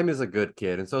 Jaime's a good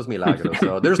kid, and so is Milagro.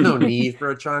 So there's no need for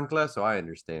a chancla, so I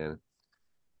understand.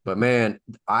 But man,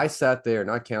 I sat there and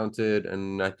I counted,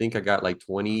 and I think I got like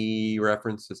 20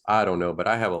 references. I don't know, but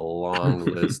I have a long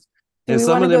list. Do And we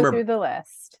want some to of go them are through the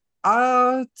list?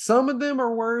 some of them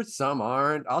are words, some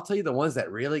aren't. I'll tell you the ones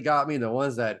that really got me, the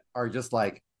ones that are just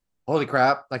like, holy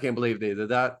crap, I can't believe they did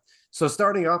that. So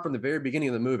starting off from the very beginning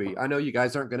of the movie, I know you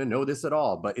guys aren't going to know this at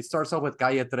all, but it starts off with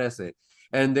Calle 13,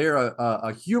 and they're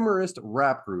a humorist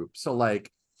rap group. So like,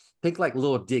 think like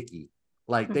Lil Dicky.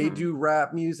 Like they Mm-hmm. do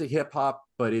rap music, hip hop,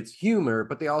 but it's humor,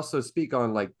 but they also speak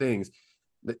on like things.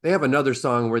 They have another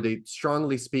song where they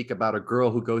strongly speak about a girl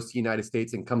who goes to the United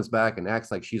States and comes back and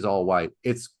acts like she's all white.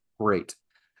 It's great.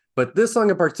 But this song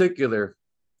in particular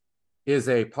is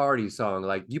a party song.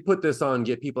 Like you put this on,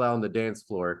 get people out on the dance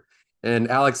floor. And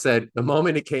Alex said the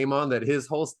moment it came on that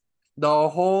the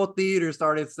whole theater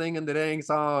started singing the dang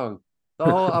song.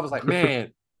 I was like,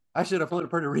 man, I should have flown to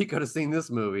Puerto Rico to sing this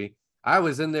movie. I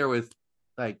was in there with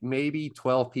like maybe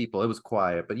 12 people. It was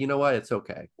quiet, but you know what? It's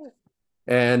okay.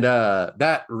 And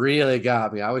that really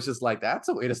got me. I was just like, that's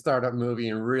a way to start a movie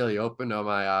and really open up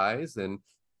my eyes. And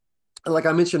like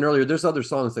I mentioned earlier, there's other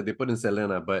songs that they put in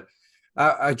Selena, but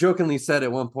I jokingly said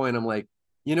at one point, I'm like,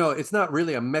 it's not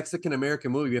really a Mexican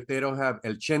American movie if they don't have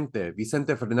El Chente,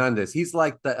 Vicente Fernandez. He's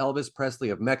like the Elvis Presley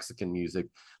of Mexican music.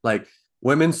 Like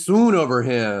women swoon over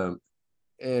him,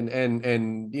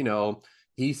 and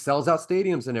he sells out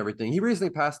stadiums and everything. He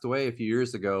recently passed away a few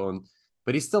years ago,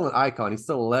 but he's still an icon. He's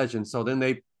still a legend. So then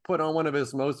they put on one of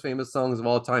his most famous songs of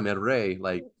all time, El Rey.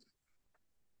 Like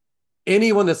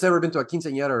anyone that's ever been to a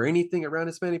quinceañera or anything around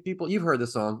Hispanic people, you've heard the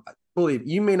song. Believe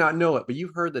you may not know it, but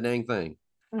you've heard the dang thing.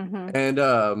 Mm-hmm. And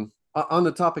on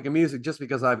the topic of music, just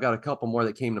because I've got a couple more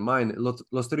that came to mind,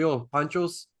 Los Trio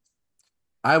Panchos,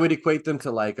 I would equate them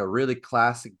to like a really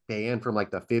classic band from like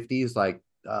the 50s, like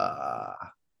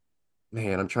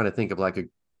man, I'm trying to think of like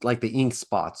the Ink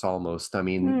Spots almost. I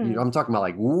mean, Hmm. I'm talking about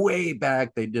like way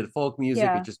back. They did folk music. It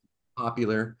Yeah. just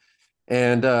popular.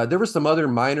 And there were some other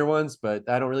minor ones, but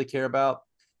I don't really care about.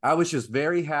 I was just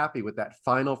very happy with that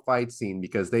final fight scene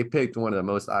because they picked one of the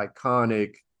most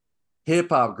iconic hip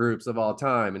hop groups of all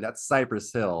time, and that's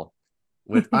Cypress Hill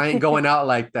with I Ain't Going Out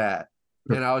Like That.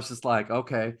 And I was just like,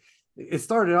 okay. It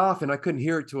started off and I couldn't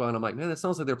hear it too well. And I'm like, man, that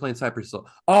sounds like they're playing Cypress Hill.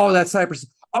 Oh, that's Cypress.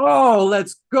 Oh,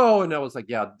 let's go. And I was like,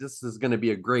 yeah, this is going to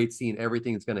be a great scene.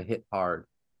 Everything's going to hit hard.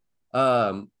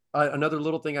 Another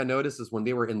little thing I noticed is when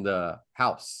they were in the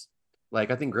house,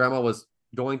 like I think grandma was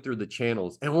going through the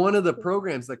channels, and one of the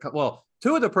programs that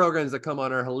two of the programs that come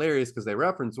on are hilarious because they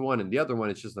reference one, and the other one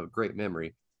is just a great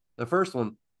memory. The first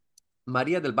one,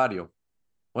 Maria del Barrio,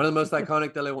 one of the most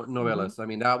iconic Mm-hmm. telenovelas. I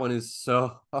mean, that one is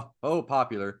so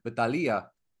popular. But Talia,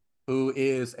 who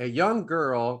is a young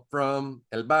girl from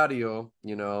El Barrio,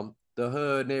 the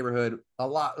hood neighborhood, a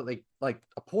lot like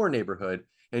a poor neighborhood,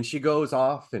 and she goes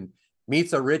off and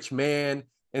meets a rich man.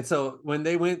 And so when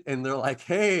they went and they're like,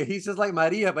 hey, he's just like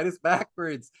Maria, but it's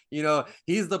backwards.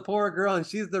 He's the poor girl and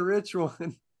she's the rich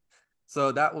one.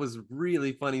 So that was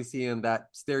really funny seeing that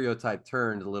stereotype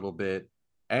turned a little bit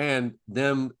and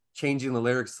them changing the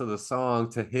lyrics to the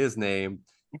song to his name.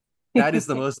 That is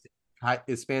the most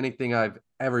Hispanic thing I've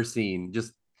ever seen.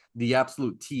 Just the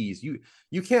absolute tease.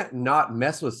 You can't not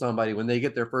mess with somebody when they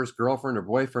get their first girlfriend or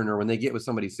boyfriend, or when they get with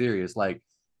somebody serious. Like,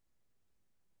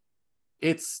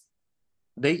 it's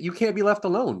you can't be left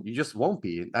alone. You just won't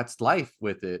be. That's life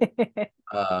with it.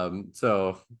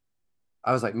 So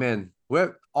I was like, man,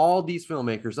 all these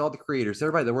filmmakers, all the creators,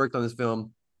 everybody that worked on this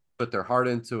film put their heart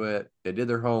into it. They did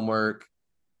their homework.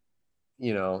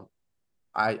 You know,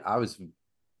 I was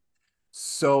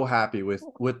so happy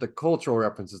with the cultural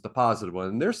references, the positive one.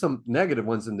 And there's some negative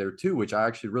ones in there too, which I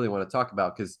actually really want to talk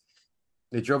about, because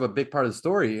they drove a big part of the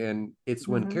story. And it's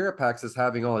when Carapax is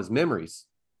having all his memories.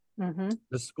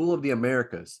 The School of the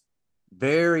Americas,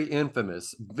 very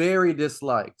infamous, very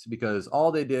disliked, because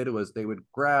all they did was they would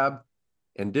grab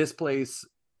and displace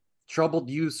troubled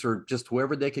youths, or just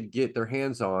whoever they could get their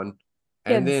hands on.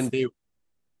 And then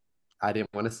I didn't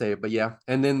want to say it, but yeah.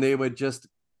 And then they would just,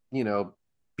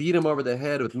 beat them over the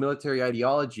head with military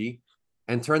ideology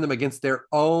and turn them against their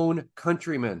own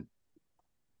countrymen.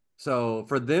 So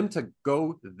for them to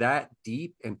go that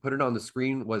deep and put it on the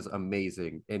screen was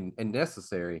amazing and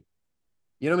necessary.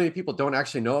 You know how many people don't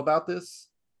actually know about this?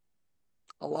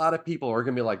 A lot of people are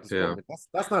going to be like,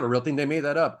 that's not a real thing. They made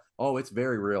that up. Oh, it's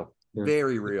very real. Yeah.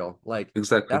 Very real. Like,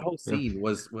 exactly. That whole scene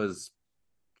was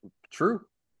true,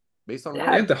 based on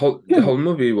real. The whole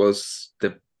movie was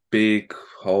the big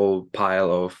whole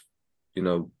pile of,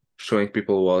 showing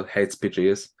people what hate speech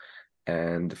is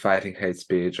and fighting hate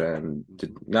speech, and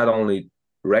not only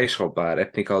racial but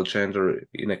ethnical, gender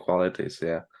inequalities.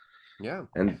 Yeah.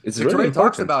 And it's Victoria really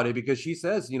talks about it, because she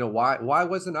says, why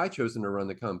wasn't I chosen to run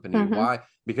the company? Why?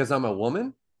 Because I'm a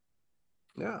woman?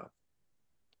 Yeah.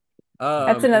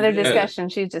 That's another discussion.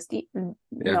 She's just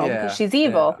because she's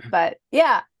evil, but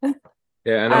yeah.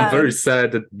 Yeah, and I'm very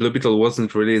sad that Blue Beetle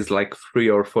wasn't released like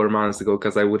 3 or 4 months ago,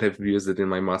 because I would have used it in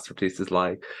my masterpieces.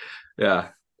 Like, yeah,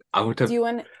 I would have.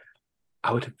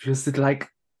 I would have used it like,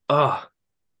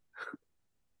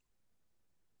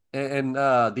 And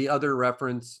the other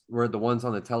reference were the ones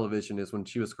on the television, is when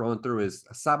she was scrolling through, is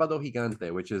Sábado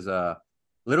Gigante, which is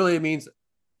literally it means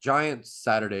giant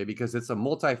Saturday, because it's a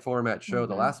multi-format show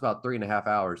that lasts about 3.5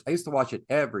 hours. I used to watch it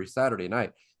every Saturday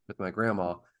night with my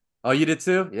grandma. Oh, you did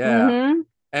too? Yeah.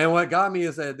 And what got me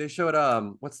is that they showed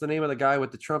what's the name of the guy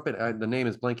with the trumpet? The name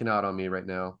is blanking out on me right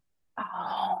now.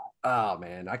 Oh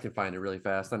man, I can find it really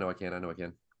fast. I know I can. Come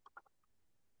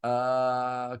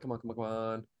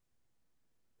on.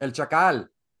 El Chacal.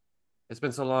 It's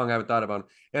been so long I haven't thought about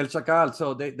it. El Chacal.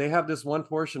 So they have this one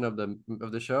portion of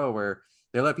the show where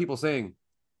they let people sing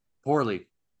poorly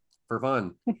for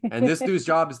fun. And this dude's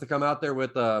job is to come out there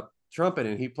with a trumpet,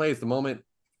 and he plays the moment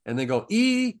and then go,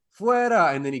 "Y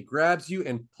fuera," and then he grabs you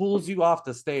and pulls you off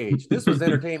the stage. This was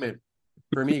entertainment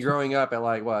for me growing up at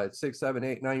like 6, 7,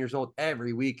 8, 9 years old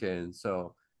every weekend.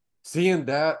 So seeing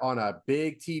that on a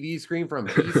big TV screen from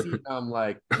BC, I'm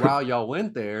like, wow, y'all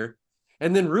went there.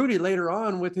 And then Rudy later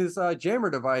on with his jammer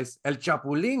device, El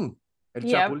Chapulín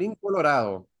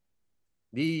Colorado.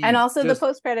 And also the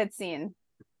post-credit scene.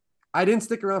 I didn't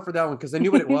stick around for that one because I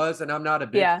knew what it was, and I'm not a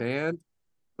big fan.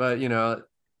 But,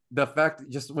 the fact,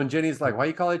 just when Jenny's like, why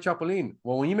you call it Chapulín?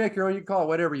 Well, when you make your own, you call it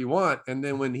whatever you want. And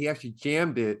then when he actually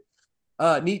jammed it,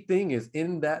 neat thing is,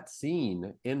 in that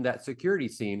scene, in that security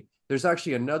scene, there's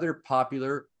actually another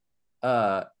popular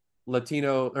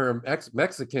Latino or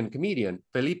Mexican comedian,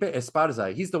 Felipe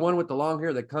Esparza. He's the one with the long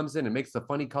hair that comes in and makes the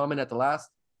funny comment at the last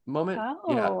moment.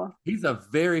 Yeah, he's a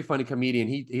very funny comedian.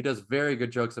 He does very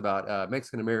good jokes about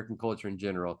Mexican American culture in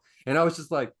general. And I was just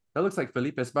like, that looks like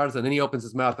Felipe Esparza. And then he opens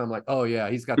his mouth. And I'm like, oh yeah,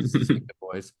 he's got the distinctive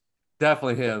voice.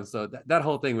 Definitely him. So that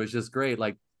whole thing was just great.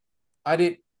 Like,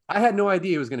 I had no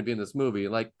idea he was going to be in this movie.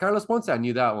 Like, Carlos Ponce, I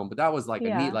knew that one, but that was like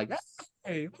a neat, like,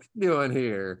 hey, what are you doing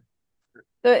here?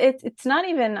 So it's not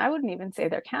even, I wouldn't even say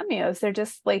they're cameos. They're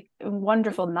just like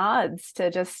wonderful nods to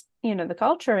just, the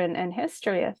culture and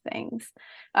history of things.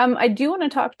 I do want to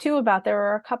talk too about, there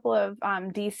were a couple of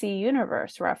DC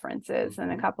Universe references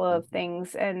and a couple of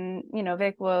things. And,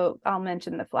 Vic, I'll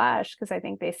mention the Flash, because I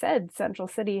think they said Central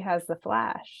City has the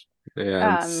Flash.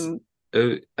 Yeah.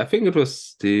 I think it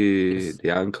was the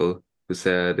uncle who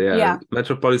said,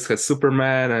 Metropolis has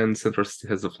Superman and Central City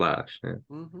has the Flash. Yeah.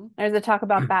 There's a talk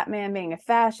about Batman being a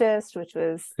fascist, which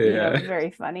was very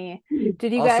funny.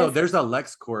 Did you also, guys? There's a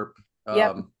LexCorp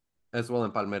as well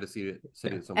in Palmera City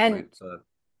at some point. So.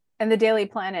 And the Daily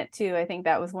Planet too. I think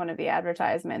that was one of the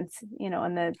advertisements.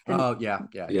 And the oh yeah,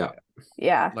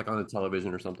 like on the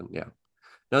television or something. Yeah.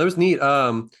 Now that was neat.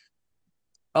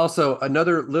 Also,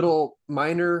 another little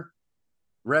minor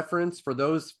reference for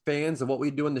those fans of What We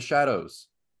Do in the Shadows.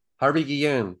 Harvey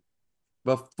Guillen,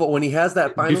 but when he has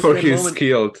that final before he's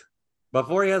killed.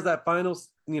 before he has that final,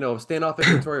 standoff at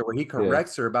Victoria where he Yeah.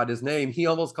 corrects her about his name, he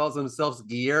almost calls himself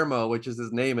Guillermo, which is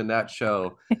his name in that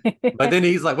show. But then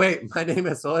he's like, wait, my name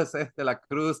is Jose de la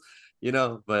Cruz,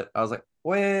 but I was like,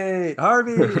 wait,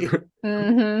 Harvey.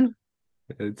 Mm-hmm.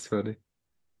 It's funny.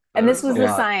 And this There's was a the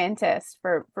lot. scientist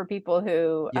for people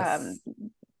who Yes.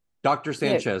 Dr. yeah.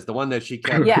 Sanchez, the one that she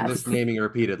kept Yes. misnaming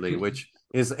repeatedly, which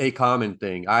is a common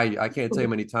thing. I can't tell you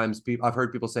how many times I've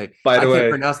heard people say, By I the can't way,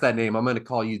 pronounce that name. I'm going to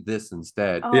call you this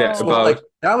instead. yeah, Oh. So like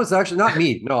that was actually not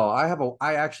me. No,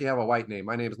 I actually have a white name.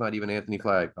 My name is not even Anthony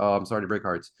Flagg. Oh, I'm sorry to break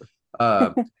hearts.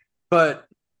 But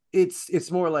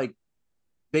it's more like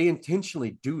they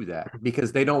intentionally do that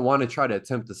because they don't want to try to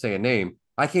attempt to say a name.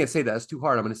 I can't say that. It's too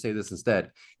hard. I'm going to say this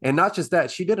instead. And not just that,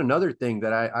 she did another thing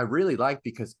that I really like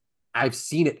because I've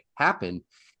seen it happen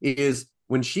is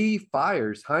when she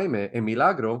fires Jaime and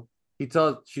Milagro,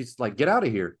 she's like, get out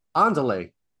of here.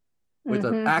 Andale with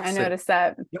an accent. I noticed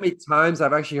that. How many times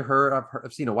I've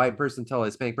seen a white person tell a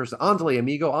Hispanic person, andale,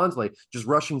 amigo, andale, just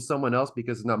rushing someone else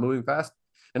because it's not moving fast.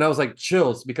 And I was like,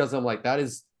 chills, because I'm like, that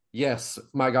is, yes,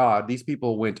 my God, these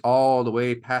people went all the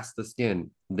way past the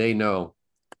skin. They know.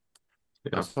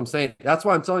 yeah, That's what I'm saying. That's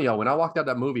why I'm telling y'all, when I walked out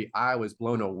that movie, I was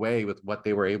blown away with what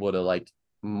they were able to like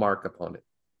mark upon it.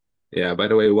 yeah. By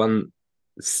the way, one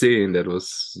scene that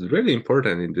was really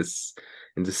important in this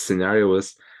scenario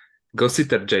was go sit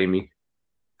there, Jamie.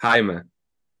 Jaime.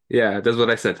 Yeah, that's what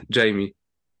I said, Jamie.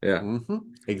 Yeah,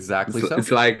 Exactly so.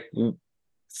 it's like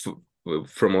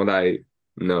from what I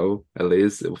know, at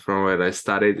least from what I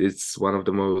studied, it's one of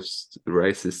the most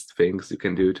racist things you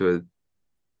can do to a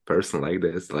person like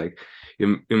this. Like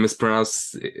you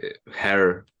mispronounce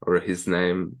her or his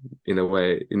name in a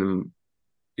way,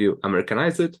 you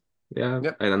Americanize it. Yeah,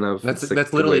 Yep. I don't know if That's it's a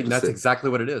that's good way literally to say. exactly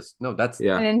what it is. No, that's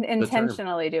Yeah, And the term.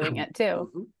 intentionally doing it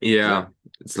too. yeah,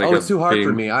 it's like Oh, a it's too hard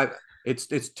for thing. me.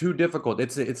 It's too difficult.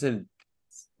 It's an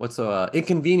what's a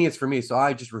inconvenience for me. So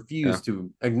I just Yeah, refuse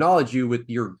to acknowledge you with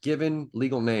your given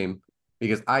legal name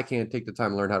because I can't take the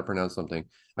time to learn how to pronounce something.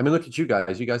 I mean, look at you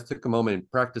guys. You guys took a moment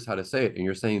and practice how to say it, and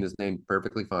you're saying this name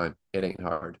perfectly fine. It ain't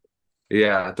hard.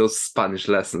 yeah, those Spanish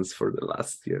lessons for the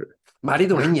last year.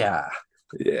 Maridueña.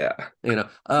 Yeah,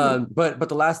 But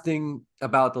the last thing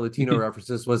about the Latino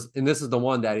references was, and this is the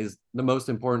one that is the most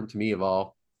important to me of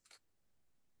all.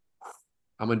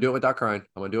 I'm gonna do it without crying.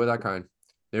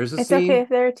 There's a It's okay scene. if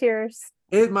there are tears.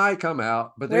 It might come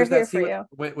out, but We're there's here that for scene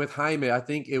you. with Jaime. I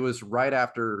think it was right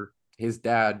after his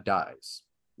dad dies,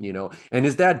 and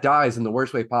his dad dies in the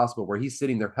worst way possible, where he's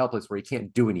sitting there helpless, where he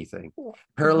can't do anything.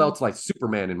 Parallel to like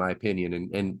Superman, in my opinion,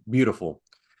 and beautiful.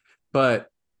 But,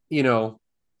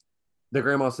 the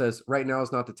grandma says, right now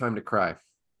is not the time to cry.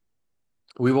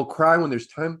 We will cry when there's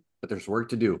time, but there's work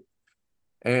to do.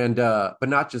 And, but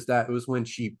not just that, it was when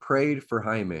she prayed for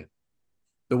Jaime.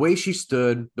 The way she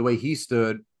stood, the way he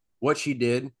stood, what she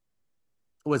did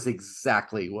was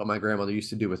exactly what my grandmother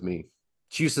used to do with me.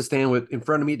 She used to stand in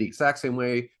front of me the exact same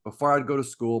way before I'd go to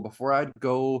school, before I'd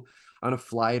go on a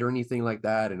flight or anything like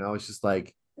that. And I was just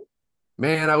like,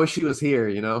 man, I wish she was here.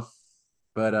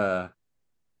 But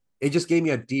it just gave me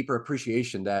a deeper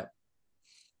appreciation that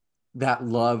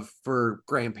love for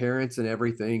grandparents and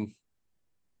everything.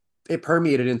 It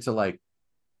permeated into like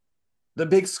the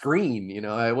big screen.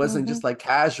 It wasn't just like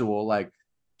casual. Like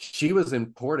she was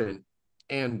important,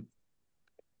 and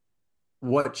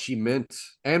what she meant,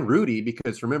 and Rudy,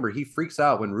 because remember, he freaks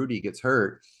out when Rudy gets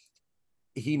hurt.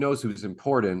 He knows who's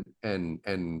important,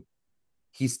 and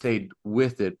he stayed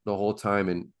with it the whole time.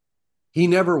 And he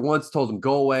never once told him,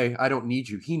 go away, I don't need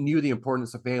you. He knew the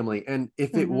importance of family, and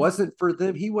if it wasn't for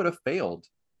them, he would have failed.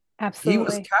 He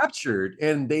was Absolutely. captured,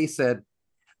 and they said,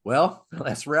 well,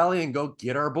 let's rally and go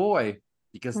get our boy,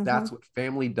 because that's what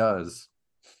family does.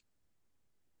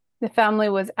 The family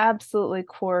was absolutely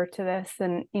core to this,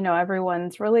 and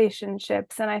everyone's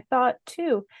relationships. And I thought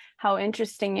too how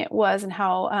interesting it was, and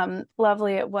how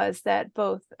lovely it was that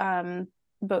both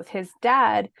his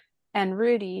dad and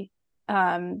Rudy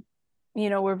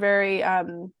were very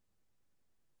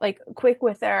like quick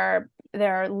with their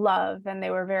love, and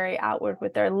they were very outward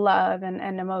with their love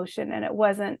and emotion, and it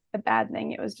wasn't a bad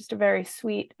thing. It was just a very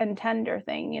sweet and tender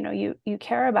thing. You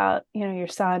care about your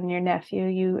son, your nephew,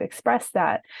 you express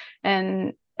that,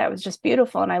 and that was just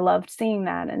beautiful. And I loved seeing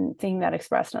that, and seeing that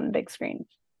expressed on the big screen.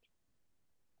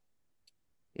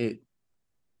 It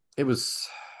was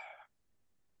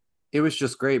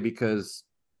just great because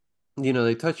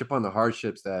they touch upon the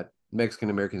hardships that Mexican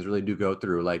Americans really do go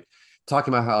through, like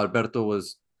talking about how Alberto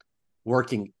was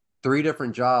working 3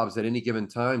 different jobs at any given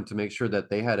time to make sure that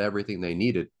they had everything they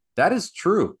needed. That is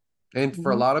true. And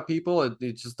for a lot of people, it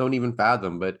just don't even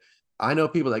fathom. But I know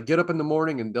people that get up in the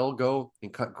morning and they'll go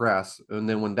and cut grass. And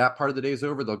then when that part of the day is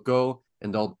over, they'll go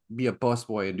and they'll be a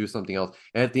busboy and do something else.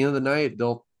 And at the end of the night,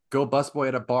 they'll go busboy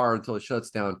at a bar until it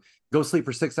shuts down, go sleep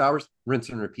for 6 hours, rinse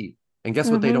and repeat. And guess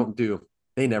what they don't do?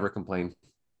 They never complain.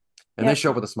 And they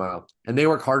show up with a smile. And they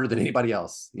work harder than anybody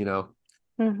else, you know?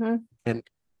 And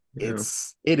it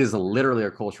is literally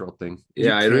a cultural thing.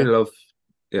 Yeah, I really love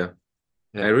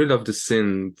I really love the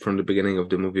scene from the beginning of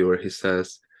the movie where he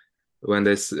says when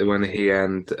he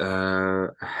and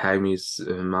Jaime's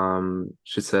mom,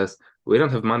 she says, "We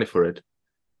don't have money for it.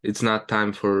 It's not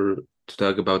time to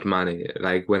talk about money."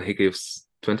 Like when he gives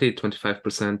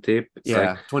 25% tip. It's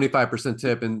like 25%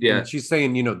 tip. And she's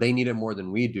saying, you know, they need it more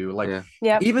than we do. Like,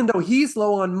 even though he's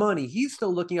low on money, he's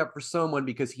still looking up for someone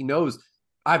because he knows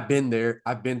I've been there.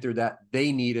 I've been through that.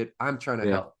 They need it. I'm trying to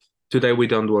help. Today, we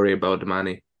don't worry about the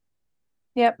money.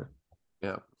 Yep.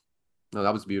 Yeah. No,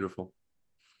 that was beautiful.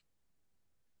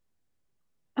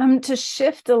 To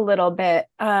shift a little bit,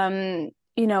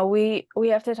 you know, we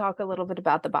have to talk a little bit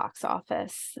about the box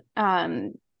office.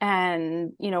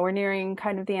 And, you know, we're nearing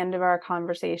kind of the end of our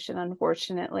conversation,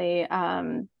 unfortunately.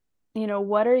 You know,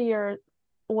 what are your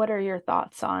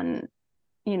thoughts on,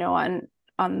 you know, on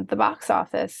the box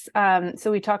office?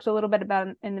 So we talked a little bit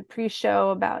about in the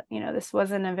pre-show about, you know, this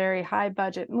wasn't a very high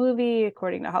budget movie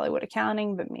according to Hollywood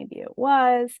Accounting, but maybe it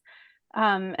was.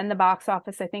 And the box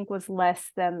office, I think, was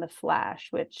less than The Flash,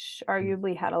 which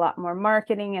arguably had a lot more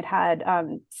marketing. It had,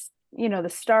 you know,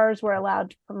 the stars were allowed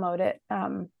to promote it.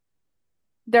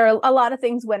 There are a lot of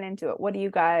things went into it. What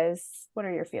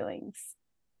are your feelings?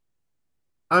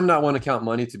 I'm not one to count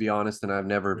money, to be honest, and I've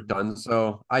never done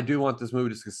so. I do want this movie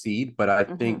to succeed, but I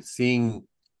think seeing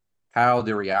how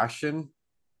the reaction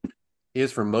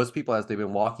is for most people as they've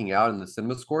been walking out and the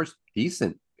cinema scores,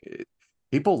 decent.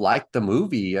 People like the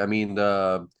movie. I mean,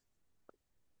 I'm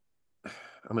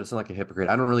going to sound like a hypocrite.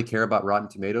 I don't really care about Rotten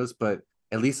Tomatoes, but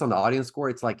at least on the audience score,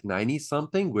 it's like 90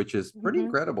 something, which is pretty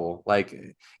incredible. Like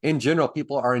in general,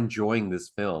 people are enjoying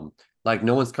this film. Like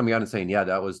no one's coming out and saying, yeah,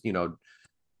 that was, you know,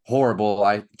 horrible.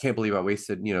 I can't believe I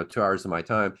wasted, you know, 2 hours of my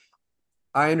time.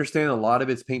 I understand a lot of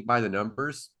it's paint by the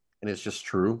numbers and it's just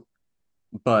true,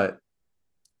 but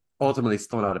ultimately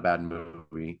still not a bad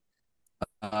movie.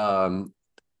 I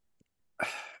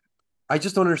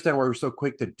just don't understand why we're so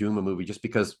quick to doom a movie just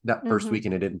because that first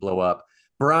weekend it didn't blow up.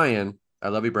 Brian, I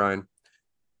love you, Brian,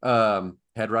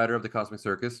 head writer of the Cosmic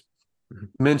Circus,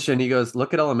 mentioned, he goes,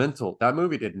 look at Elemental. That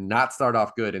movie did not start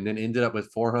off good and then ended up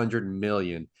with 400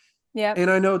 million. Yeah.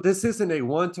 And I know this isn't a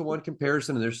one-to-one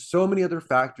comparison, and there's so many other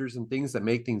factors and things that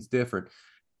make things different.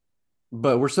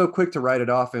 But we're so quick to write it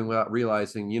off and without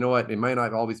realizing, you know what, it might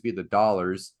not always be the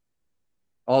dollars.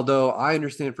 Although I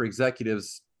understand for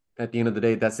executives, at the end of the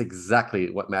day, that's exactly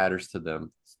what matters to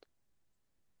them.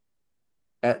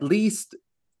 At least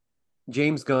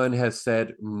James Gunn has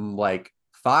said like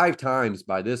 5 times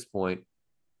by this point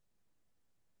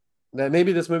that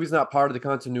maybe this movie's not part of the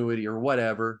continuity or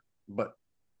whatever, but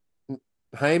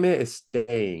Jaime is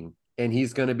staying and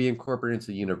he's going to be incorporated into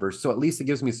the universe. So at least it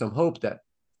gives me some hope that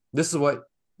this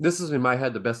is in my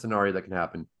head the best scenario that can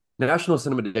happen. National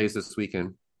Cinema Days this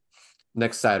weekend,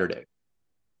 next Sunday,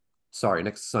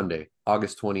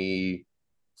 August 27th.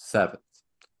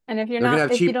 And if you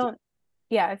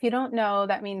don't know,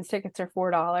 that means tickets are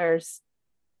 $4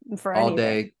 for all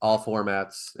day, all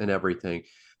formats and everything.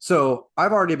 So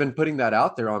I've already been putting that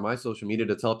out there on my social media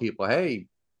to tell people, hey,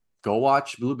 go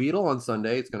watch Blue Beetle on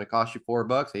Sunday. It's going to cost you $4,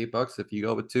 $8 if you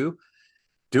go with 2.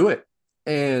 Do it.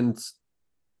 And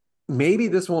maybe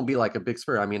this won't be like a big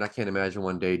spur. I mean, I can't imagine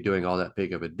one day doing all that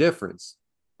big of a difference.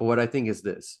 But what I think is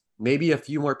this, maybe a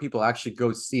few more people actually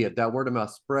go see it. That word of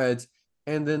mouth spreads.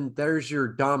 And then there's your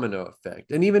domino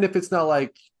effect. And even if it's not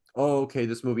like, oh, okay,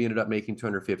 this movie ended up making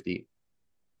 250,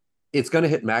 it's going to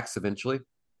hit max eventually.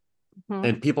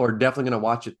 And people are definitely going to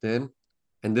watch it then.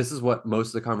 And this is what most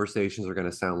of the conversations are going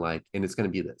to sound like. And it's going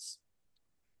to be this.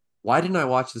 Why didn't I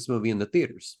watch this movie in the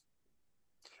theaters?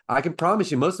 I can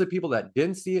promise you most of the people that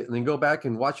didn't see it and then go back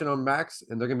and watch it on Max,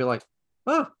 and they're going to be like,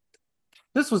 oh,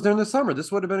 this was during the summer.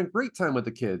 This would have been a great time with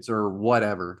the kids or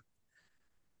whatever.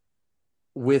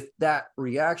 With that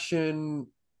reaction,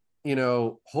 you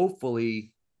know,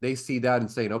 hopefully they see that and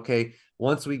saying, okay,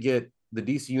 once we get the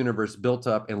DC universe built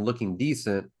up and looking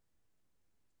decent,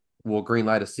 we'll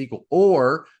greenlight a sequel.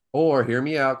 Or hear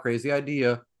me out, crazy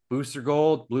idea, Booster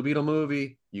Gold, Blue Beetle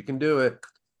movie, you can do it.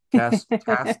 Cast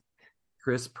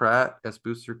Chris Pratt as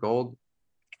Booster Gold,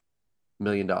 $1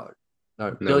 million. No,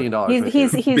 $1 billion.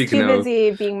 He's too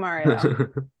busy being Mario.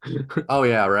 Oh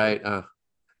yeah, right.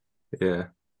 Yeah.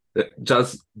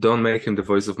 Just don't make him the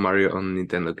voice of Mario on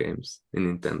Nintendo games.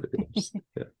 In Nintendo games.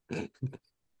 Yeah.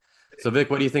 So, Vic,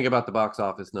 what do you think about the box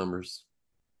office numbers?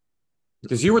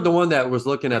 Because you were the one that was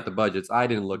looking at the budgets. I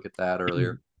didn't look at that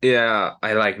earlier. Yeah,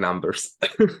 I like numbers.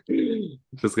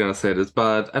 Just gonna say this,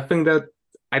 but I think that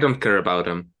I don't care about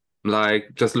them.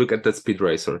 Like, just look at that Speed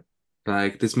Racer.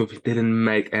 Like, this movie didn't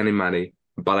make any money,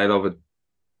 but I love it.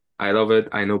 I love it.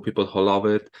 I know people who love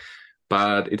it,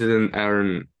 but it didn't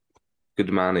earn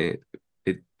good money.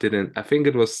 It didn't. I think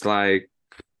it was like,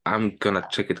 I'm gonna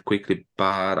check it quickly,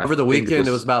 but I Over the think it weekend,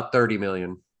 it was was. about 30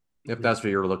 million, if that's what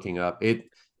you're looking up. It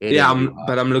Yeah, didn't do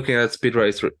but I'm looking at Speed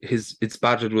Racer. Its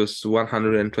budget was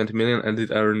 120 million and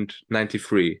it earned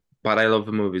 93. But I love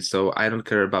the movie, so I don't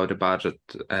care about the budget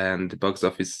and the box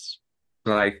office.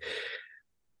 Like,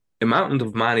 amount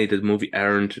of money that movie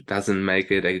earned doesn't make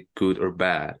it a good or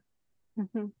bad.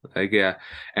 Mm-hmm. Like, yeah.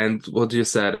 And what you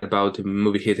said about the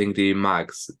movie hitting the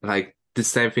max, like the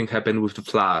same thing happened with The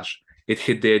Flash. It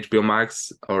hit the HBO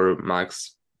Max or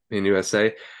Max in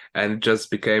USA and it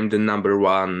just became the number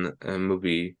one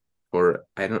movie for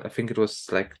I think it was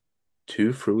like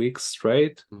 2-3 weeks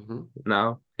straight Mm-hmm.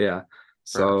 now. Yeah.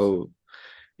 Perhaps. So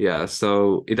yeah,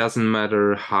 so it doesn't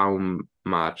matter how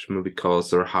much movie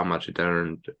costs or how much it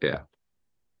earned. Yeah,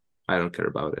 I don't care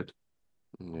about it.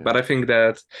 Yeah. But I think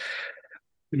that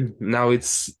now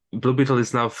it's Blue Beetle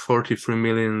is now 43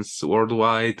 millions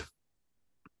worldwide.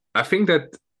 I think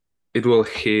that it will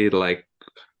hit like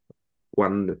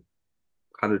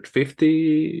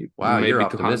 150, Wow, you're maybe 200.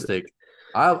 optimistic.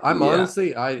 I'm Yeah.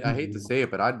 honestly, I hate to say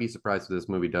it, but I'd be surprised if this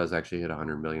movie does actually hit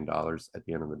 $100 million at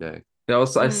the end of the day.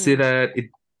 Also, I see Mm. that it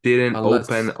didn't open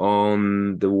Unless,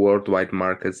 on the worldwide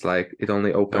markets. Like it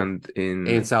only nope, opened in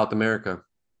in South America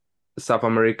South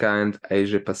America and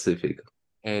Asia Pacific.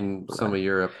 and some Like, of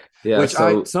Europe, yeah. which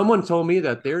So someone told me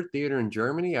that their theater in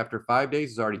Germany after 5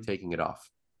 days is already taking it off.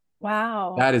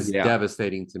 Wow. That is yeah,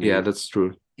 devastating to yeah, me. that's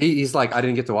true. He's like, I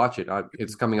didn't get to watch it.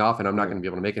 It's coming off, and I'm not Yeah, going to be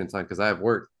able to make it in time because I have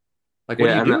work. Like, what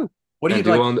do yeah, you do? What do you and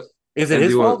you like? want Is it and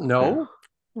his you fault? want yeah. No.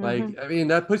 Mm-hmm. Like, I mean,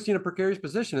 that puts you in a precarious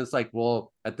position. It's like,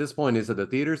 well, at this point, is it the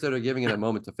theaters that are giving it a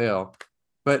moment to fail?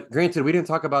 But granted, we didn't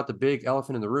talk about the big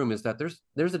elephant in the room is that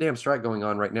there's a damn strike going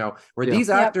on right now where Yeah. these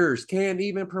Yep. actors can't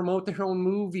even promote their own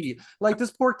movie. Like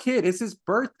this poor kid, it's his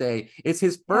birthday. It's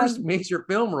his Yeah. first major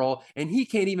film role, and he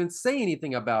can't even say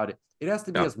anything about it. It has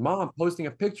to be Yeah. his mom posting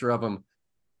a picture of him.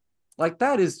 Like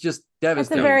that is just It's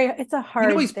devastating. it's a You know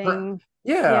hard he's proud. thing.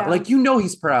 Yeah, Yeah. like you know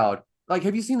he's proud. Like,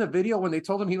 have you seen the video when they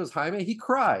told him he was Jaime? He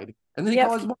cried, and then he Yep.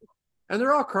 called his mom, and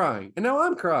they're all crying, and now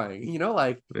I'm crying.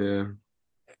 Like, Yeah.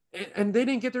 and they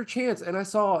didn't get their chance. And I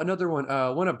saw another one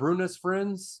of Bruna's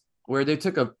friends, where they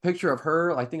took a picture of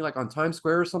her, I think like on Times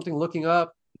Square or something, looking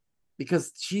up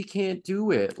because she can't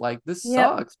do it. Like this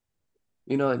Yep. sucks.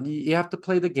 You have to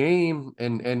play the game,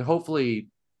 and hopefully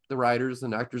the writers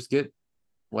and actors get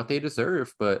what they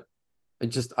deserve. But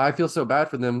I feel so bad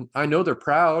for them. I know they're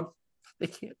proud. They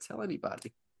can't tell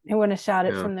anybody. I want to shout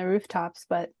it Yeah. from the rooftops,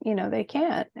 but they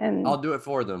can't. And I'll do it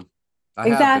for them. I have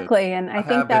been. exactly. And I I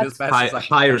think have been as best as I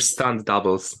Higher can. stunt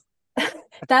doubles.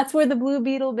 that's where the Blue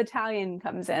Beetle Battalion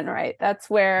comes in, right? That's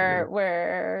Yeah.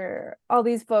 where all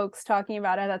these folks talking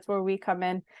about it, that's where we come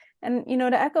in. And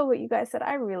to echo what you guys said,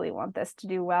 I really want this to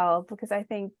do well because I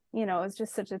think, it's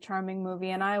just such a charming movie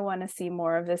and I want to see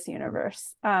more of this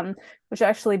universe. Which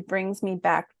actually brings me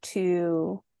back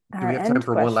to Do our we have time end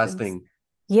for one last questions. thing?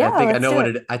 Yeah, I think I let's know do what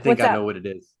it. it. I think What's I know up? what it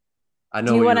is. I Do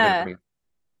know you what want you're going to to? bring.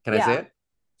 Can I say it?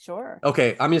 Sure.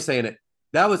 Okay, I'm just saying it.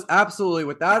 That was absolutely,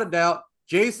 without a doubt,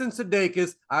 Jason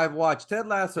Sudeikis. I've watched Ted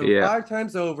Lasso Yeah. 5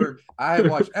 times over. I have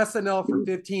watched SNL for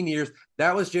 15 years.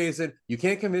 That was Jason. You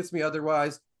can't convince me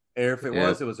otherwise. Or if it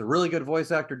Yeah. was a really good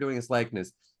voice actor doing his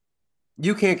likeness.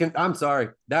 You can't. I'm sorry.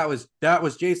 That was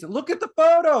Jason. Look at the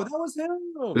photo. That was him.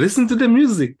 Listen to the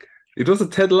music. It was a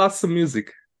Ted Lasso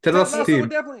music. Ted Ted Lasso Lasso would team.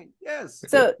 definitely yes.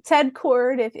 So Ted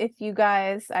Cord, if you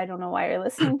guys, I don't know why you're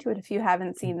listening to it if you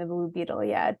haven't seen the Blue Beetle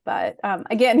yet, but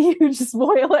again, huge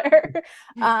spoiler.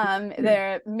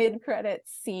 Their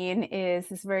mid-credits scene is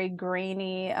this very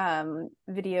grainy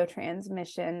video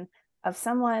transmission of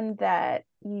someone that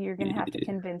you're gonna have to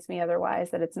convince me otherwise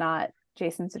that it's not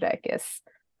Jason Sudeikis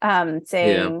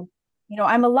saying,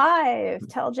 I'm alive,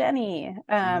 tell Jenny.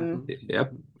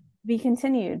 Yep. Be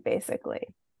continued, basically.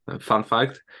 Fun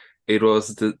fact, it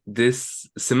was this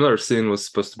similar scene was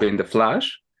supposed to be in The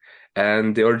Flash,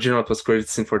 and the original post-credit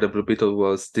scene for the Blue Beetle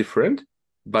was different,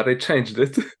 but I changed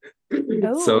it.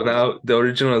 So Oh. now the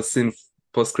original scene,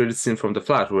 post-credit scene from The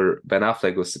Flash, where Ben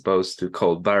Affleck was supposed to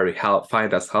call Barry,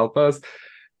 find us, help us.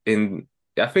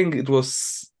 I think it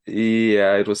was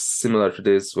similar to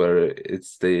this, where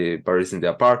it's Barry's in the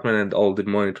apartment and all the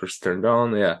monitors turned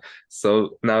on. Yeah.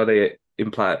 So now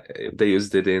they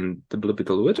used it in the Blue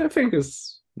Beetle, which I think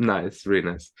is nice, really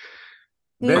nice.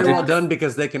 Very well done,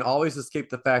 because they can always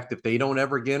escape the fact if they don't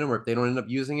ever get him or if they don't end up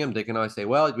using him, they can always say,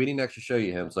 well, we didn't actually show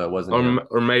you him, so it wasn't him.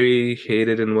 Or maybe he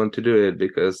didn't want to do it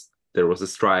because there was a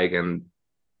strike, and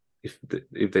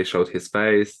if they showed his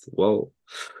face, well,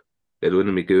 it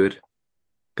wouldn't be good.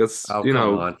 Because come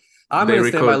on. I'm going to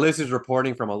stand by Lizzie's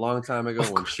reporting from a long time ago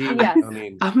when she. Yes. I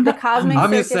mean, the Cosmic I'm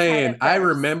Circus just saying. I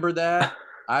first. remember that.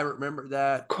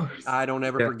 Of course. I don't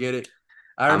ever forget it.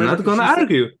 I'm not going to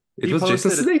argue. It was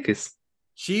Jason Sudeikis.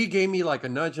 She gave me like a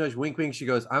nudge, wink, wink. She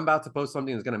goes, "I'm about to post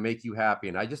something that's going to make you happy,"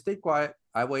 and I just stayed quiet.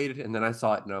 I waited, and then I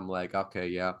saw it, and I'm like, "Okay,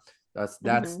 yeah, that's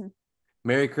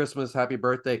Merry Christmas, Happy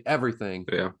Birthday, everything."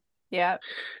 Yeah.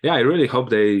 I really hope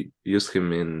they use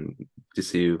him in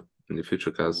DCU in the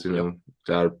future, because there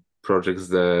are projects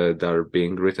that are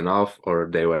being written off, or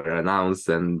they were announced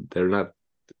and they're not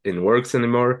in works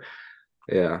anymore.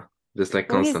 Yeah, just like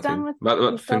Constantine.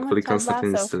 But thankfully,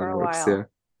 Constantine is still in works. Yeah.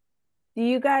 Do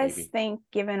you guys think,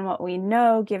 given what we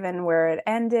know, given where it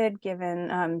ended, given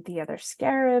the other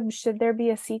Scarabs, should there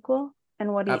be a sequel?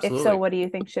 And what do you, if so, what do you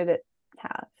think should it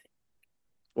have?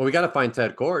 Well, we got to find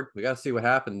Ted Kord. We got to see what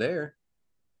happened there.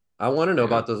 I want to know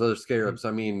about those other Scarabs.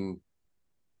 I mean,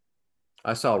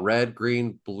 I saw red,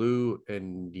 green, blue,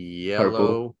 and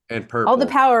yellow, and purple. All the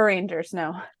Power Rangers,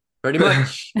 no. Pretty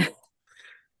much.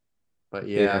 But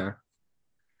I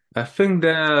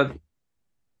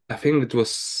think it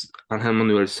was Angel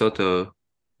Manuel Soto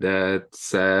that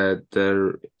said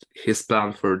his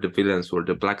plan for the villains were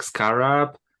the Black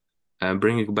Scarab, and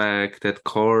bringing back that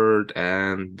Kord,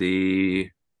 and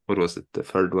what was it, the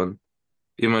third one?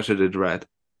 You mentioned it, red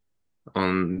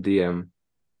on DM.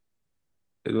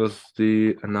 It was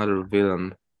another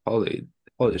villain. Holy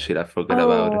shit! I forgot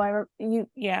about it.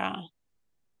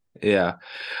 Yeah,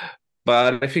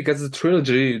 but I think as a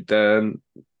trilogy, then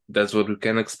that's what we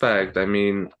can expect. I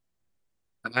mean,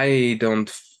 I don't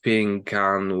think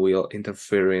Gunn will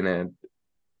interfere in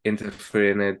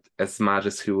it as much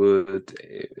as he would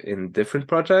in different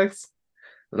projects.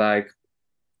 Like,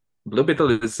 Blue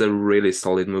Beetle is a really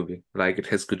solid movie. Like, it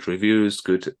has good reviews,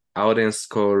 good audience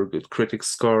score, good critic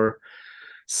score.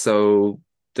 So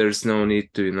there's no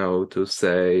need to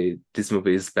say this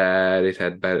movie is bad, it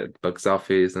had bad box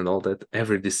office and all that.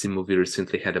 Every DC movie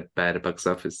recently had a bad box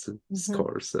office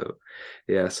score. So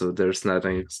so there's not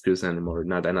an excuse anymore,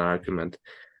 not an argument.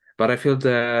 But I feel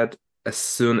that as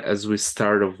soon as we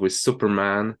start off with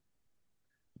Superman,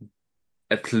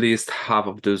 at least half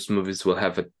of those movies will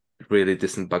have a really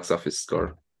decent box office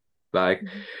score. Like,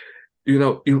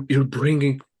 you're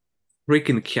bringing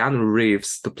freaking Keanu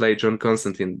Reeves to play John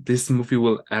Constantine. This movie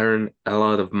will earn a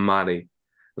lot of money.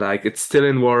 Like, it's still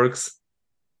in works.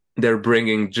 They're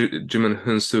bringing Jimon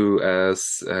Hunsu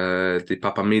as the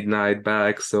Papa Midnight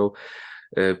back, so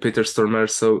Peter Stormare.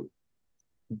 So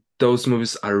those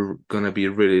movies are gonna be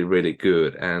really, really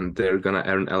good, and they're gonna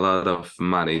earn a lot of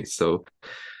money. So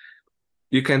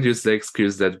you can't use the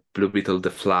excuse that Blue Beetle,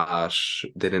 The Flash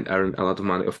didn't earn a lot of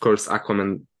money. Of course,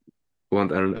 Aquaman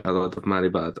won't earn a lot of money,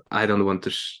 but I don't want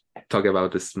to talk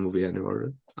about this movie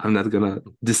anymore. I'm not gonna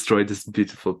destroy this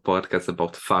beautiful podcast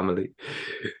about family.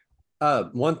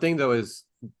 One thing though is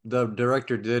the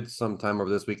director did sometime over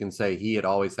this week and say he had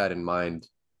always had in mind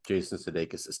Jason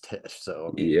Sudeikis as Ted. So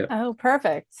I mean, oh,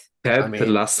 perfect. Ted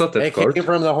Lasso, Ted it came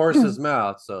from the horse's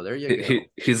mouth. So there you go.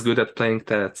 He's good at playing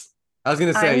Ted. I was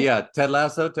gonna say, Ted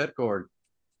Lasso, Ted Kord.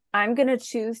 I'm going to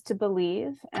choose to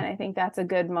believe, and I think that's a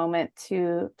good moment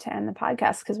to end the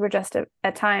podcast because we're just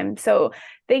at time. So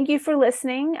thank you for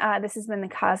listening. This has been the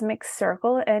Cosmic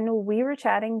Circle, and we were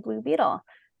chatting Blue Beetle.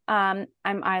 I'm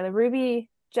Isla Ruby.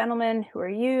 Gentlemen, who are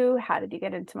you? How did you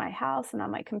get into my house and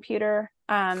on my computer?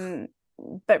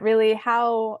 But really,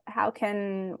 how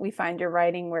can we find your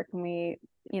writing? Where can we,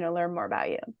 learn more about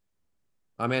you?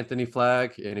 I'm Anthony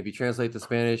Flagg, and if you translate to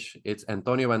Spanish, it's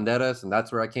Antonio Banderas, and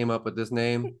that's where I came up with this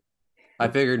name. I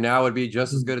figured now would be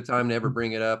just as good a time to ever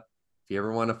bring it up. If you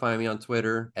ever want to find me on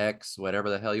Twitter, X, whatever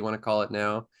the hell you want to call it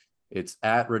now, it's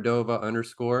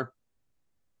 @Redova_.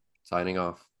 Signing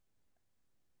off.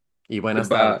 Y buenas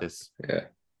tardes. Yeah.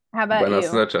 How about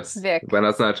Buenas noches. Vic?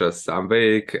 Buenas noches. I'm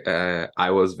Vic.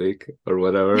 I was Vic, or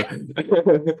whatever.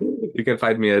 You can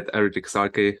find me at Eric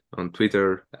Sarki on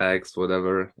Twitter, X,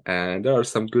 whatever. And there are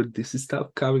some good DC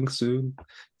stuff coming soon.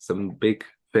 Some big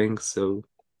things. So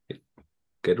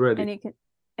get ready.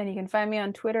 And you can find me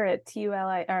on Twitter at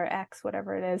TULI or X,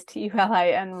 whatever it is,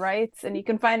 TULIN Rights. And you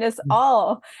can find us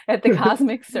all at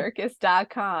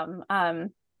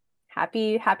thecosmiccircus.com.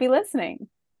 Happy listening.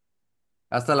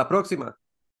 Hasta la próxima.